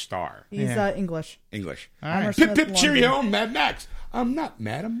made him a star. He's English. All right. Pip pip cheerio, I'm Mad Max. I'm not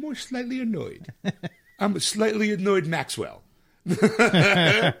mad. I'm more slightly annoyed. I'm a slightly annoyed Maxwell.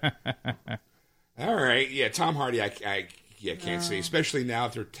 All right, yeah, Tom Hardy. I can't say, especially now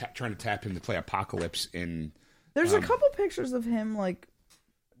if they're trying to tap him to play Apocalypse in. There's a couple pictures of him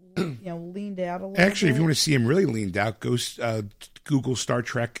leaned out a little. Actually, bit. if you want to see him really leaned out, go Google Star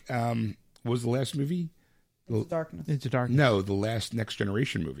Trek. What was the last movie? Into Darkness. Into Darkness. No, the last Next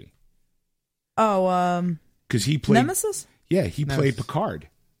Generation movie. Oh, because he played Nemesis. Yeah, he played Picard.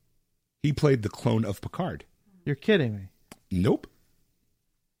 He played the clone of Picard. You're kidding me. Nope.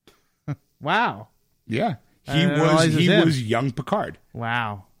 Wow. Yeah, he was young Picard.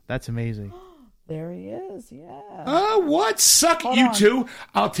 Wow, that's amazing. There he is. Yeah. Oh, what? Suck it, you two.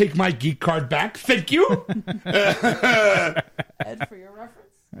 I'll take my geek card back. Thank you. Ed, for your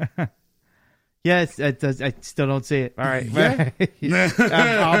reference. Yes, it does. I still don't see it. All right. Yeah.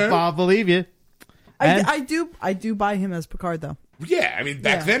 I'll believe you. I do buy him as Picard though. Yeah, I mean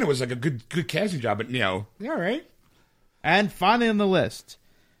back then it was like a good casting job, but all right. And finally on the list,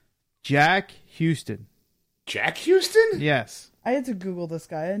 Jack Houston. Jack Houston? Yes. I had to Google this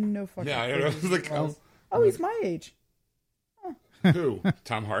guy. I had no fucking. Yeah, I was like, oh, he's my age. Who?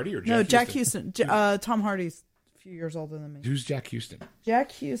 Tom Hardy or Jack? No, Jack Houston. Tom Hardy's a few years older than me. Who's Jack Houston?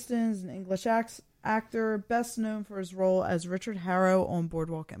 Jack Houston is an English actor, best known for his role as Richard Harrow on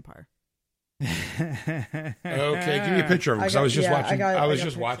Boardwalk Empire. Okay, give me a picture of him because I was just watching. I was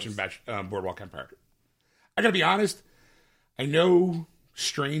just watching Boardwalk Empire. I gotta be honest. I know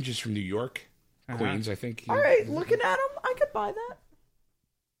Strange is from New York, Queens. I think. All right, looking at him, I could buy that.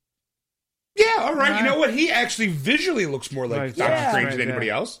 Yeah, all right. You know what? He actually visually looks more like Doctor Strange than anybody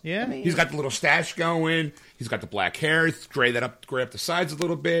else. Yeah. He's got the little stash going. He's got the black hair. Gray up the sides a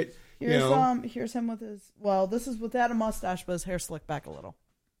little bit. Here's him with his. Well, this is without a mustache, but his hair slicked back a little.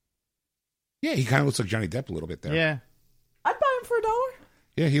 Yeah, he kind of looks like Johnny Depp a little bit there. Yeah. I'd buy him for $1.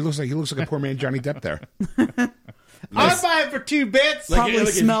 Yeah, he looks like a poor man Johnny Depp there. I'd buy it for 2 bits. Probably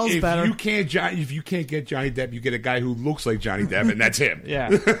smells better. If you can't get Johnny Depp, you get a guy who looks like Johnny Depp, and that's him.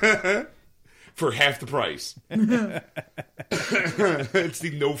 Yeah. For half the price. It's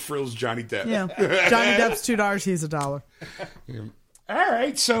the no frills Johnny Depp. Yeah. Johnny Depp's $2. He's $1. Yeah. All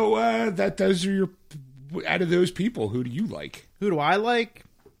right. So those are your. Out of those people, who do you like? Who do I like?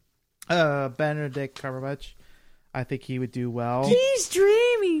 Benedict Cumberbatch. I think he would do well. He's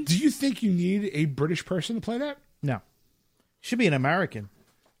dreamy. Do you think you need a British person to play that? No. Should be an American.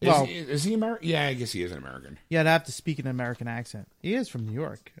 Is he American? Yeah, I guess he is an American. Yeah, I'd have to speak an American accent. He is from New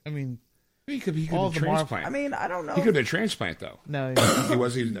York. I mean, he could be a transplant. I mean, I don't know. He could have been a transplant, though. No, he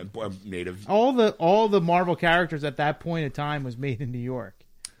wasn't a native. All the Marvel characters at that point in time was made in New York.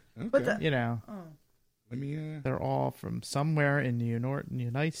 Okay. But let me. They're all from somewhere in the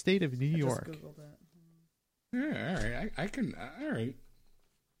United States of New York. Just Googled it. Yeah, all right. I can. All right.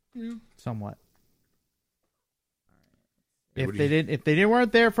 Yeah. Somewhat. Yeah, If they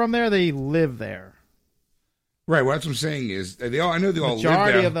weren't there from there, they live there. Right. What I'm saying is, I know they all live there.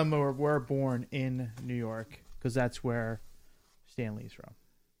 Majority of them were born in New York because that's where Stanley's from.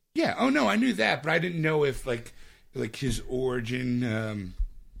 Yeah. Oh no, I knew that, but I didn't know if like his origin.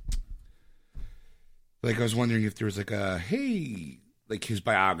 Like I was wondering if there was like his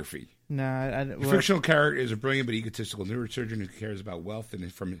biography. No, the fictional character is a brilliant but egotistical neurosurgeon who cares about wealth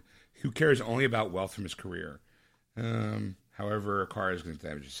who cares only about wealth from his career. However, a car is going to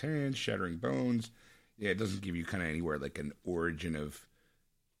damage his hands, shattering bones. Yeah, it doesn't give you kind of anywhere like an origin of.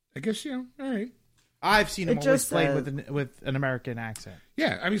 I guess all right. I've seen him always played with an American accent.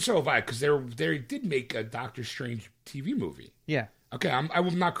 Yeah, I mean, so have I, because they did make a Doctor Strange TV movie. Yeah. Okay, I'm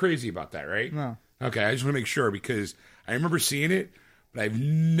not crazy about that, right? No. Okay, I just want to make sure because I remember seeing it, but I've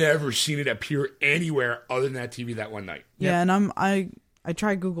never seen it appear anywhere other than that TV that one night. Yeah, and I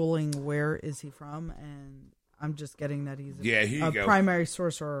tried Googling where is he from, and I'm just getting that he's a primary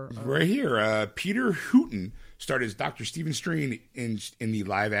sorcerer. Right here, Peter Hooton starred as Dr. Stephen Strange in the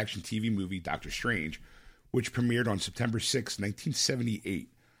live-action TV movie Doctor Strange, which premiered on September 6, 1978.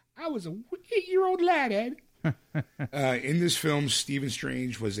 I was a 8-year-old lad, Ed. In this film, Stephen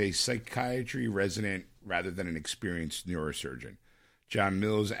Strange was a psychiatry resident rather than an experienced neurosurgeon. John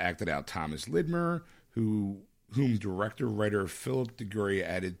Mills acted out Thomas Lidmer, whom director-writer Philip DeGuria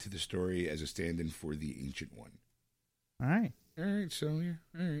added to the story as a stand-in for the Ancient One. All right. So, yeah.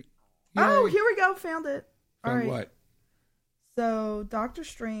 All right. Oh, here we go. Found it. Found all right. What? So, Doctor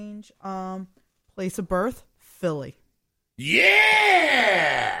Strange, place of birth, Philly.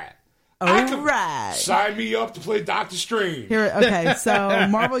 Yeah! All right. Sign me up to play Doctor Strange. Okay, so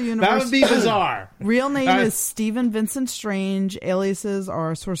Marvel Universe. That would be bizarre. Real name is Stephen Vincent Strange. Aliases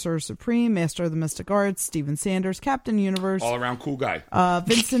are Sorcerer Supreme, Master of the Mystic Arts, Stephen Sanders, Captain Universe. All around cool guy.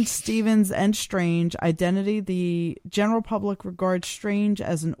 Vincent Stevens and Strange. Identity. The general public regards Strange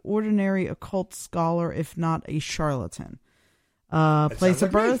as an ordinary occult scholar, if not a charlatan. Place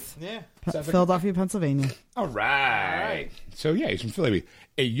of birth. Yeah. Philadelphia, Pennsylvania. All right. So, yeah, he's from Philly.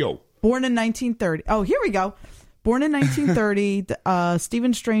 Hey, yo. Born in 1930. Oh, here we go. Born in 1930,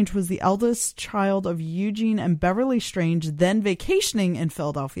 Stephen Strange was the eldest child of Eugene and Beverly Strange, then vacationing in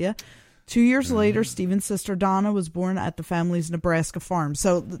Philadelphia. 2 years later, Stephen's sister Donna was born at the family's Nebraska farm.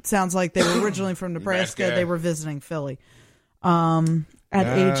 So it sounds like they were originally from Nebraska. They were visiting Philly. At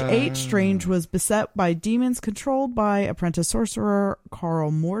age 8, Strange was beset by demons controlled by apprentice sorcerer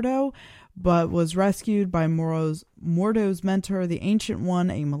Carl Mordo, but was rescued by Mordo's mentor, the Ancient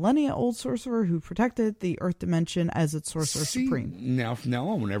One, a millennia-old sorcerer who protected the Earth dimension as its sorcerer supreme. Now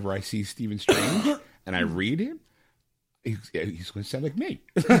on, whenever I see Stephen Strange and I read him, he's going to sound like me.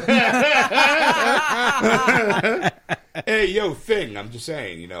 Hey, yo, Thing, I'm just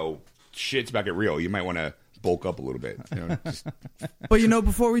saying, shit's about to get real. You might want to bulk up a little bit. But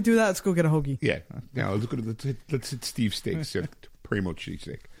before we do that, let's go get a hoagie. Yeah. Now let's hit Steve Steaks, Primo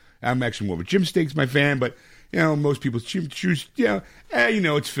cheesesteak. I'm actually more of a Jim Steaks, my fan, but most people choose.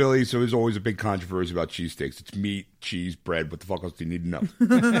 It's Philly, so there's always a big controversy about cheesesteaks. It's meat, cheese, bread. What the fuck else do you need to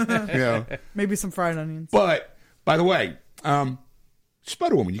know? Maybe some fried onions. But by the way,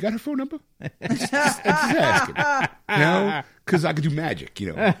 Spider Woman, you got her phone number? I'm just asking. Because I could do magic.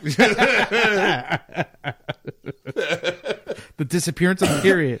 The disappearance of the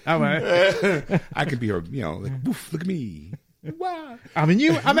period. I could be her. Woof, look at me. Wow. I'm in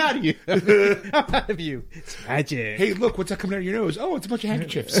you. I'm out of you. I'm out of you. It's magic. Hey, look, what's that coming out of your nose? Oh, it's a bunch of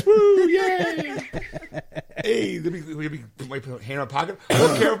handkerchiefs. Woo, yay! Hey, let me put my hand in my pocket.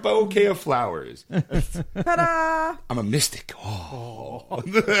 Bouquet of flowers. Ta-da! I'm a mystic. Oh.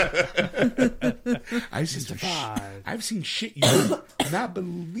 I've seen shit you would not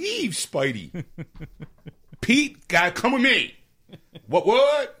believe, Spidey. Pete, gotta come with me.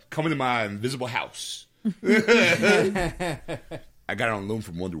 What? Come into my invisible house. I got it on loan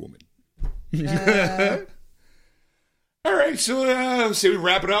from Wonder Woman. All right, so say we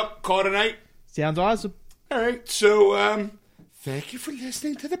wrap it up, call it a night. Sounds awesome. All right, so thank you for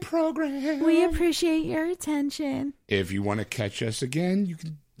listening to the program. We appreciate your attention. If you want to catch us again, you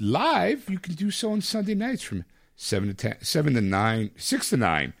can do so on Sunday nights from 7 to 9, 6 to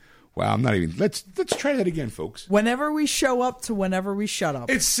 9. Wow, I'm not even. Let's try that again, folks. Whenever we show up to whenever we shut up.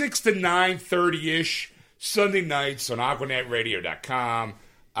 It's 6 to 9:30-ish Sunday nights on AquanetRadio.com,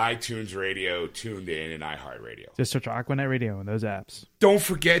 iTunes Radio, Tuned In, and iHeartRadio. Just search Aquanet Radio in those apps. Don't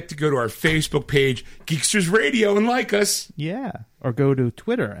forget to go to our Facebook page, Geeksters Radio, and like us. Yeah, or go to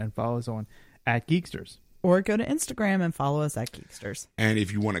Twitter and follow us on @Geeksters. Or go to Instagram and follow us at Geeksters. And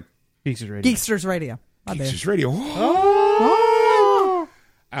if you want to... Geeksters Radio. Geeksters Radio. Geeksters Radio. Oh!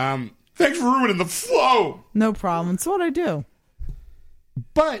 Thanks for ruining the flow. No problem. It's what I do.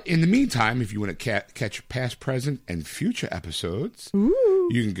 But in the meantime, if you want to catch past, present, and future episodes, you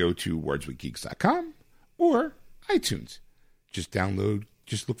can go to wordswithgeeks.com or iTunes. Just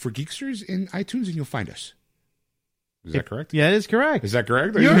look for Geeksters in iTunes and you'll find us. Is that correct? Yeah, it is correct. Is that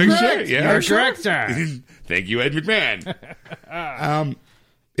correct? You're correct. Yeah, You're correct, sir. Thank you, Ed McMahon.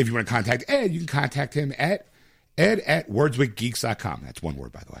 If you want to contact Ed, you can contact him at ed@wordswithgeeks.com. That's one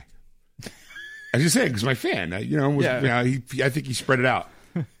word, by the way. I was just saying, because my fan, I think he spread it out.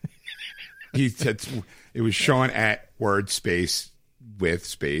 He said it was Sean at geeks.com,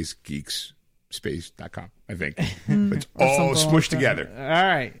 I think. It's all smushed together. All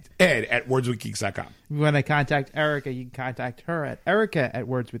right. Ed at wordswithgeeks.com. If you want to contact Erica, you can contact her at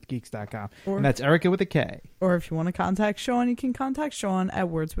erica@wordswithgeeks.com. And that's Erica with a K. Or if you want to contact Sean, you can contact Sean at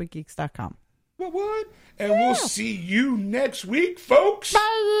wordswithgeeks.com. What? And we'll see you next week, folks.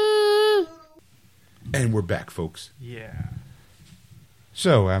 Bye. And we're back, folks. Yeah.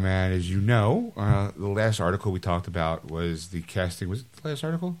 So, man, as you know, the last article we talked about was the casting. Was it the last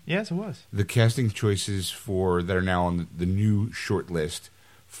article? Yes, it was. The casting choices that are now on the new short list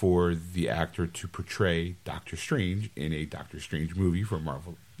for the actor to portray Doctor Strange in a Doctor Strange movie for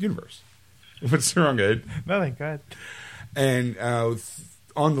Marvel Universe. What's wrong, Ed? Nothing. Go ahead. And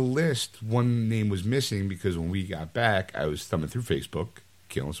on the list, one name was missing because when we got back, I was thumbing through Facebook,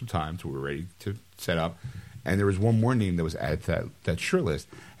 killing some time till we were ready to set up. And there was one more name that was added to that short list,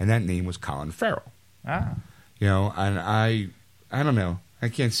 and that name was Colin Farrell. Ah. You know, and I don't know. I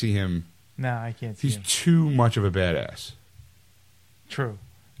can't see him. No, I can't see him. He's too much of a badass. True.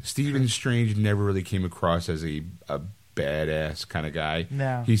 Stephen Strange never really came across as a badass kind of guy.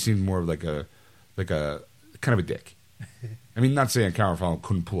 No. He seemed more of like a kind of a dick. I mean, not saying Colin Farrell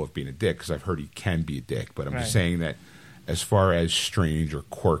couldn't pull off being a dick, because I've heard he can be a dick, but I'm just saying that as far as strange or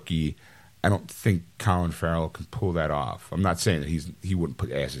quirky, I don't think Colin Farrell can pull that off. I'm not saying that he wouldn't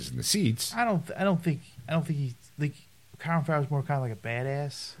put asses in the seats. I don't think he's like Colin Farrell's more kind of like a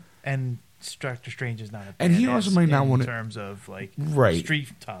badass, and Doctor Strange is not a badass. And he also might not want to, in terms of like street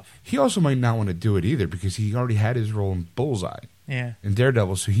tough. He also might not want to do it either, because he already had his role in Bullseye. Yeah. In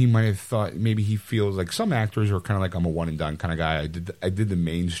Daredevil, so he might have thought maybe he feels like some actors are kind of like, I'm a one and done kind of guy. I did the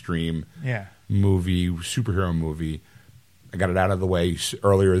mainstream movie, superhero movie. I got it out of the way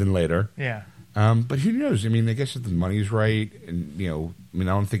earlier than later. Yeah. But who knows? I mean, I guess if the money's right, and I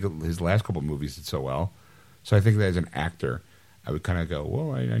don't think his last couple of movies did so well. So I think that as an actor, I would kind of go,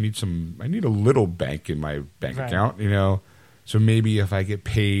 well, I need a little bank in my bank account, So maybe if I get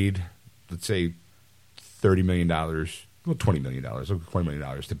paid, let's say $30 million, well, $20 million, $20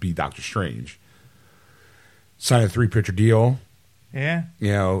 million to be Doctor Strange, sign a 3-picture deal. Yeah.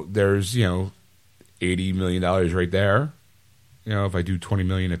 There's $80 million right there. If I do $20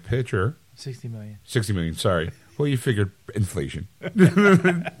 million a picture. 60 million. 60 million, sorry. Well, you figured inflation.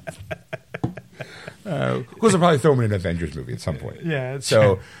 Because I'll probably throw him in an Avengers movie at some point. Yeah.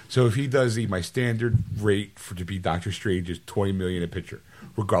 So if he does my standard rate to be Doctor Strange is $20 million a picture,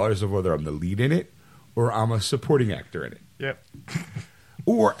 regardless of whether I'm the lead in it or I'm a supporting actor in it. Yep.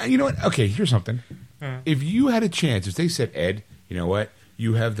 Or, you know what? Okay, here's something. If you had a chance, if they said, Ed, you know what?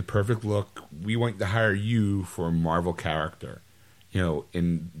 You have the perfect look. We want to hire you for a Marvel character,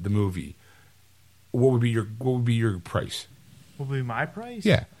 in the movie. What would be your price? What would be my price?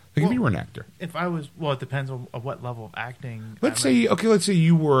 Yeah. Like if you were an actor. If I was, well, it depends on what level of acting. Let's say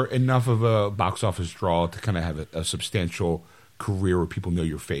you were enough of a box office draw to kind of have a substantial career where people know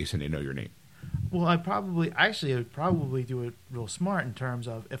your face and they know your name. Well, I would probably do it real smart in terms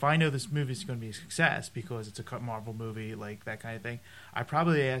of if I know this movie is going to be a success because it's a Marvel movie, like that kind of thing. I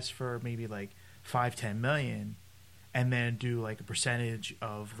probably ask for maybe like 5-10 million, and then do like a percentage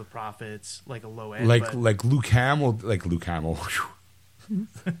of the profits, like a low end, like Luke Hamill, Luke Hamill.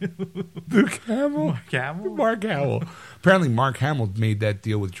 Mark Hamill. Apparently, Mark Hamill made that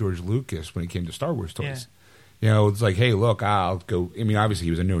deal with George Lucas when it came to Star Wars toys. Yeah. You know, it's like, hey, look, I'll go. I mean, obviously,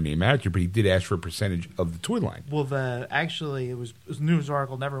 he was a no-name actor, but he did ask for a percentage of the toy line. Well, it was a news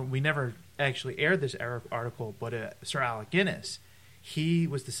article. We never actually aired this article, but Sir Alec Guinness, he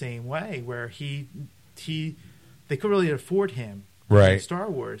was the same way, where they couldn't really afford him in Star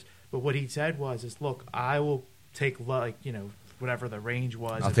Wars. But what he said was, look, I will take whatever the range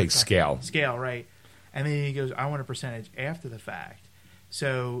was. I'll take scale, right? And then he goes, I want a percentage after the fact.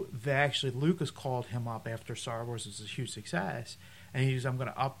 So Lucas called him up after Star Wars was a huge success, and he goes, I'm going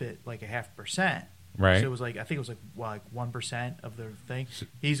to up it like 0.5%. Right. So it was like, I think it was like 1% of the thing.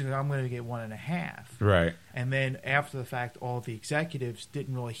 He's going, I'm going to get 1.5. Right. And then after the fact, all the executives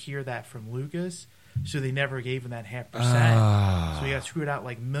didn't really hear that from Lucas, so they never gave him that 0.5%. So he got screwed out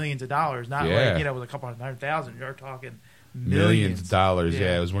like millions of dollars, not like it was a couple $100,000. You're talking millions of dollars.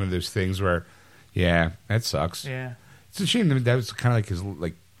 Yeah, it was one of those things where, that sucks. Yeah. It's a shame that was kind of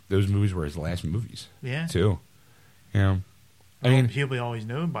like those movies were his last movies. Yeah. Too. I mean, he'll be always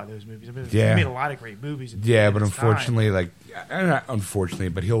known by those movies. I mean, he made a lot of great movies. But unfortunately, not unfortunately,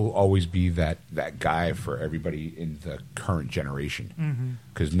 but he'll always be that guy for everybody in the current generation.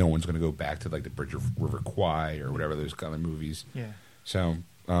 Because no one's going to go back to like the Bridge of River Kwai or whatever those kind of movies. Yeah. So,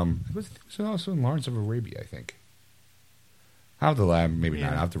 it was also in Lawrence of Arabia, I think. I'll have to maybe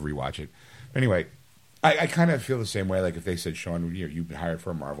not. I'll have to rewatch it. Anyway. I kind of feel the same way. Like if they said, Sean, you've been hired for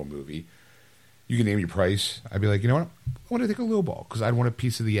a Marvel movie, you can name your price. I'd be like, you know what? I want to take a low ball because I want a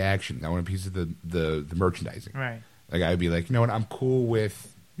piece of the action. I want a piece of the merchandising. Right. Like I'd be like, you know what? I'm cool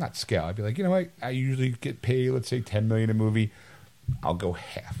with not scale. I'd be like, you know what? I usually get paid, let's say, $10 million a movie. I'll go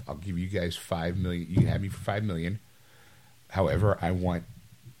half. I'll give you guys $5 million. You can have me for $5 million. However, I want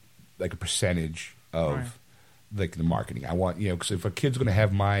like a percentage of like the marketing. I want because if a kid's going to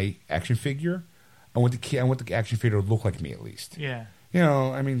have my action figure. I want the action figure to look like me at least. Yeah.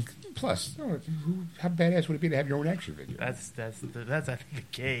 I mean, plus, how badass would it be to have your own action figure? That's I think the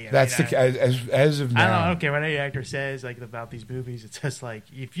key. As of now. I don't care what any actor says like about these movies. It's just like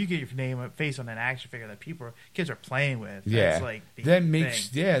if you get your name and face on an action figure that kids are playing with. That's like the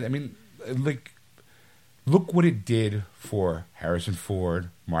thing. I mean, like, look what it did for Harrison Ford,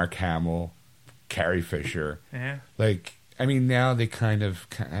 Mark Hamill, Carrie Fisher. Yeah. Like, I mean, now they kind of.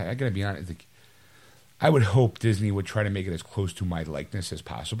 I gotta be honest. Like, I would hope Disney would try to make it as close to my likeness as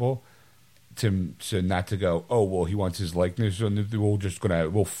possible, so not to go, oh well, he wants his likeness, and we'll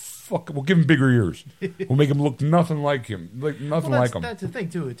give him bigger ears, we'll make him look nothing like him, like him. That's the thing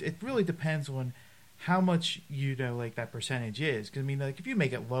too. It really depends on how much like that percentage is. Because I mean, like if you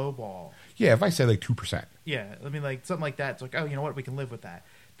make it low ball, if I say like 2%, I mean like something like that. It's like, oh, you know what, we can live with that.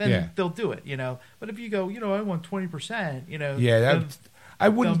 Then they'll do it, But if you go, I want 20%, I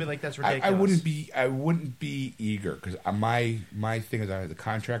wouldn't be like that's ridiculous. I wouldn't be eager because my thing is I have the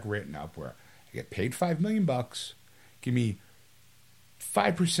contract written up where I get paid $5 million. Give me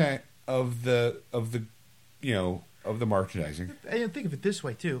 5% of the merchandising. And think of it this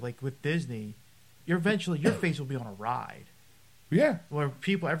way too, like with Disney, your face will be on a ride. Yeah, where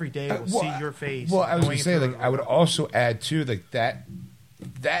people every day will see your face. Well, I was going to say like I would also add too like that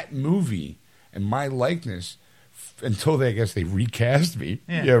movie and my likeness. Until they recast me.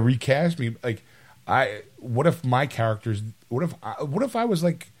 Yeah, recast me. Like, what if my characters? What if I was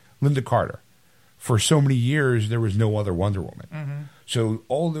like Linda Carter? For so many years, there was no other Wonder Woman. Mm-hmm. So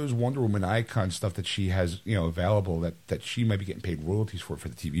all those Wonder Woman icon stuff that she has, available that she might be getting paid royalties for the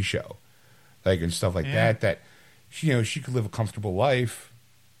TV show, like and stuff like that. That she could live a comfortable life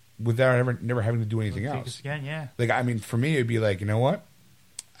without never having to do anything else. Again, yeah. Like I mean, for me, it'd be like, you know what?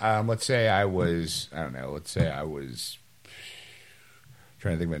 Let's say I was trying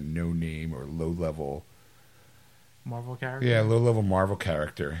to think of a no-name or low-level Marvel character. Yeah, low-level Marvel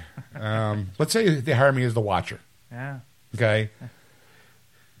character. Let's say they hire me as the Watcher. Yeah. Okay.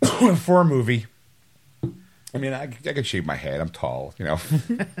 For a movie. I mean, I could shave my head. I'm tall.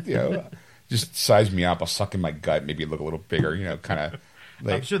 Just size me up. I'll suck in my gut. Maybe look a little bigger. Kind of.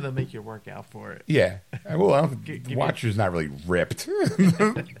 Like, I'm sure they'll make you work out for it. Yeah. Well, I don't think the Watcher's not really ripped.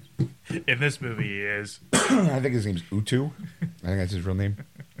 In this movie, he is. I think his name's Utu. I think that's his real name.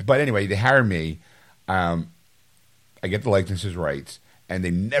 But anyway, they hire me. I get the likenesses rights, and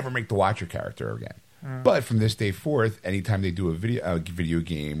they never make the Watcher character again. But from this day forth, anytime they do a video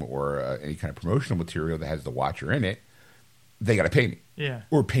game or any kind of promotional material that has the Watcher in it, they got to pay me. Yeah.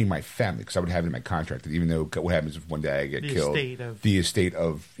 Or pay my family, because I would have it in my contract that even though what happens if one day I get killed, the estate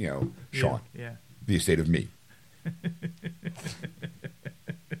of Sean, the estate of me.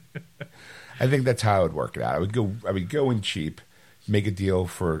 I think that's how I would work it out. I would go in cheap, make a deal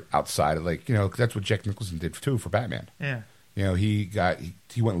for outside of 'cause that's what Jack Nicholson did too for Batman. Yeah. He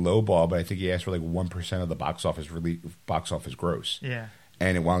went lowball, but I think he asked for 1% of the box office gross. Yeah.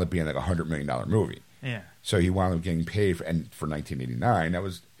 And it wound up being $100 million movie. Yeah. So he wound up getting paid for 1989. That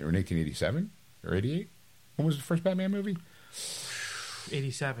was or 1987 or 88. When was the first Batman movie?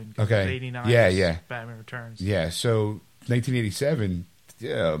 87. Okay. 89. Yeah. Batman Returns. Yeah. So 1987,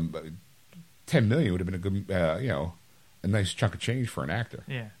 $10 million would have been a good, a nice chunk of change for an actor.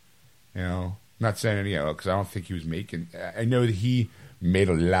 Yeah. Not saying because I don't think he was making. I know that he made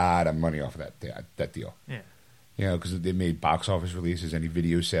a lot of money off of that deal. Yeah. Because they made box office releases, any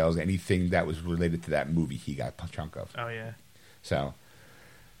video sales, anything that was related to that movie, he got a chunk of. Oh yeah. So,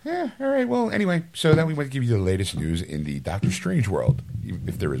 all right. Well, anyway, so then we want to give you the latest news in the Doctor Strange world,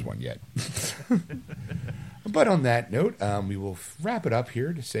 if there is one yet. But on that note, we will wrap it up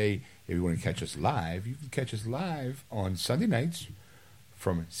here to say if you want to catch us live, you can catch us live on Sunday nights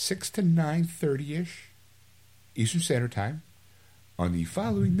from 6 to 9:30-ish Eastern Standard Time on the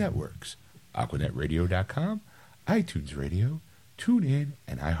following networks: AquanetRadio.com, iTunes Radio, TuneIn,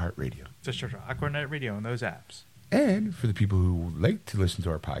 and iHeartRadio. Just search Aquanet Radio on those apps. And for the people who like to listen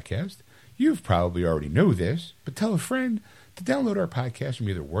to our podcast, you've probably already know this, but tell a friend to download our podcast from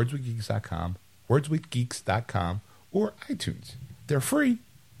either wordswithgeeks.com, wordswithgeeks.com, or iTunes. They're free.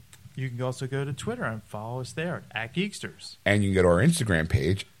 You can also go to Twitter and follow us there at Geeksters. And you can go to our Instagram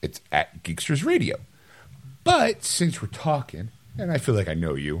page. It's at Geeksters Radio. But since we're talking, and I feel like I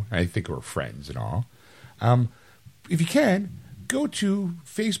know you, and I think we're friends and all, if you can, go to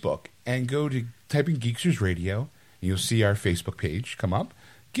Facebook and type in Geeksters Radio, and you'll see our Facebook page come up.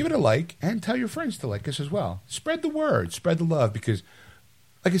 Give it a like, and tell your friends to like us as well. Spread the word, spread the love, because,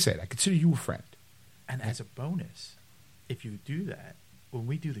 like I said, I consider you a friend. And as a bonus, if you do that, when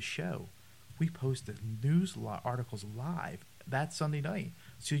we do the show, we post the news articles live that Sunday night.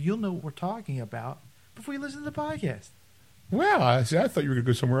 So you'll know what we're talking about before you listen to the podcast. Well, I thought you were going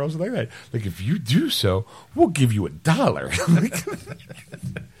to go somewhere else like that. Like, if you do so, we'll give you $1.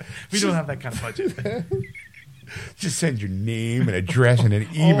 We don't have that kind of budget. Just send your name and address and an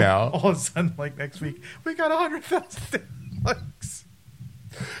email. All of a sudden, like next week, we got 100,000 likes.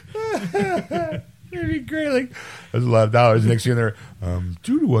 It'd be great. Like, that's a lot of dollars. Next thing they're,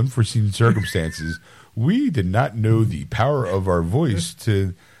 due to unforeseen circumstances, we did not know the power of our voice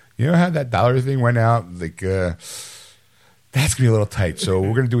to, how that dollar thing went out. Like, that's going to be a little tight. So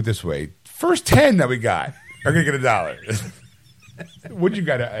we're going to do it this way. First 10 that we got are going to get $1. What you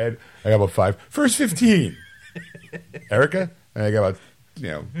got, Ed? I got about 5. First 15. Erica? I got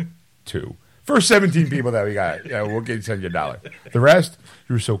about, 2. First 17 people that we got, we'll send you $1. The rest,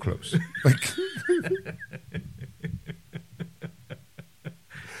 you were so close. Like,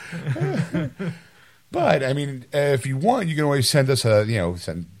 but I mean, if you want, you can always send us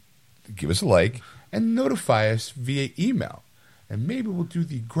give us a like and notify us via email, and maybe we'll do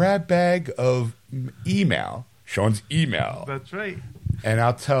the grab bag of email, Sean's email. That's right. And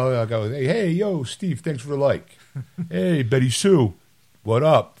I'll go, hey, yo, Steve, thanks for the like. Hey, Betty Sue, what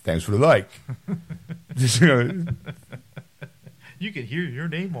up? Thanks for the like. You can hear your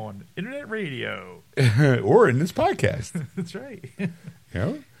name on internet radio. Or in this podcast. That's right.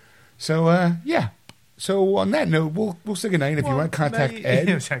 So, yeah. So, on that note, we'll say goodnight. If you want to contact Ed.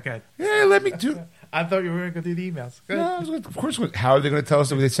 Yeah, let me do. I thought you were going to go through the emails. No, of course. How are they going to tell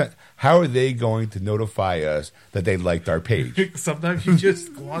us what they sent? How are they going to notify us that they liked our page? Sometimes you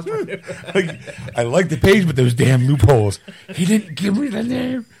just gloss right over. I like the page, but those damn loopholes. He didn't give me the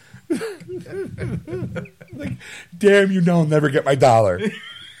name. Damn you, I'll never get my $1.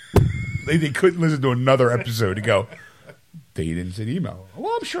 They couldn't listen to another episode and go, they didn't send email.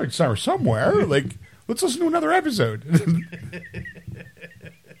 Well, I'm sure it's somewhere. Let's listen to another episode.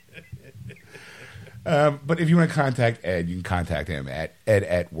 But if you want to contact Ed, you can contact him at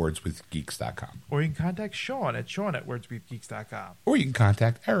ed@wordswithgeeks.com. Or you can contact Sean at sean@wordswithgeeks.com. Or you can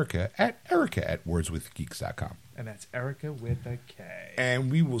contact Erica at erica@wordswithgeeks.com. And that's Erica with a K.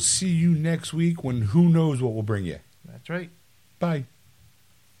 And we will see you next week when who knows what we'll bring you. That's right. Bye.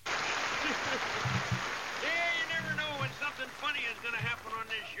 Yeah, you never know when something funny is going to happen on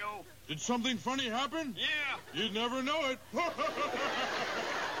this show. Did something funny happen? Yeah. You'd never know it.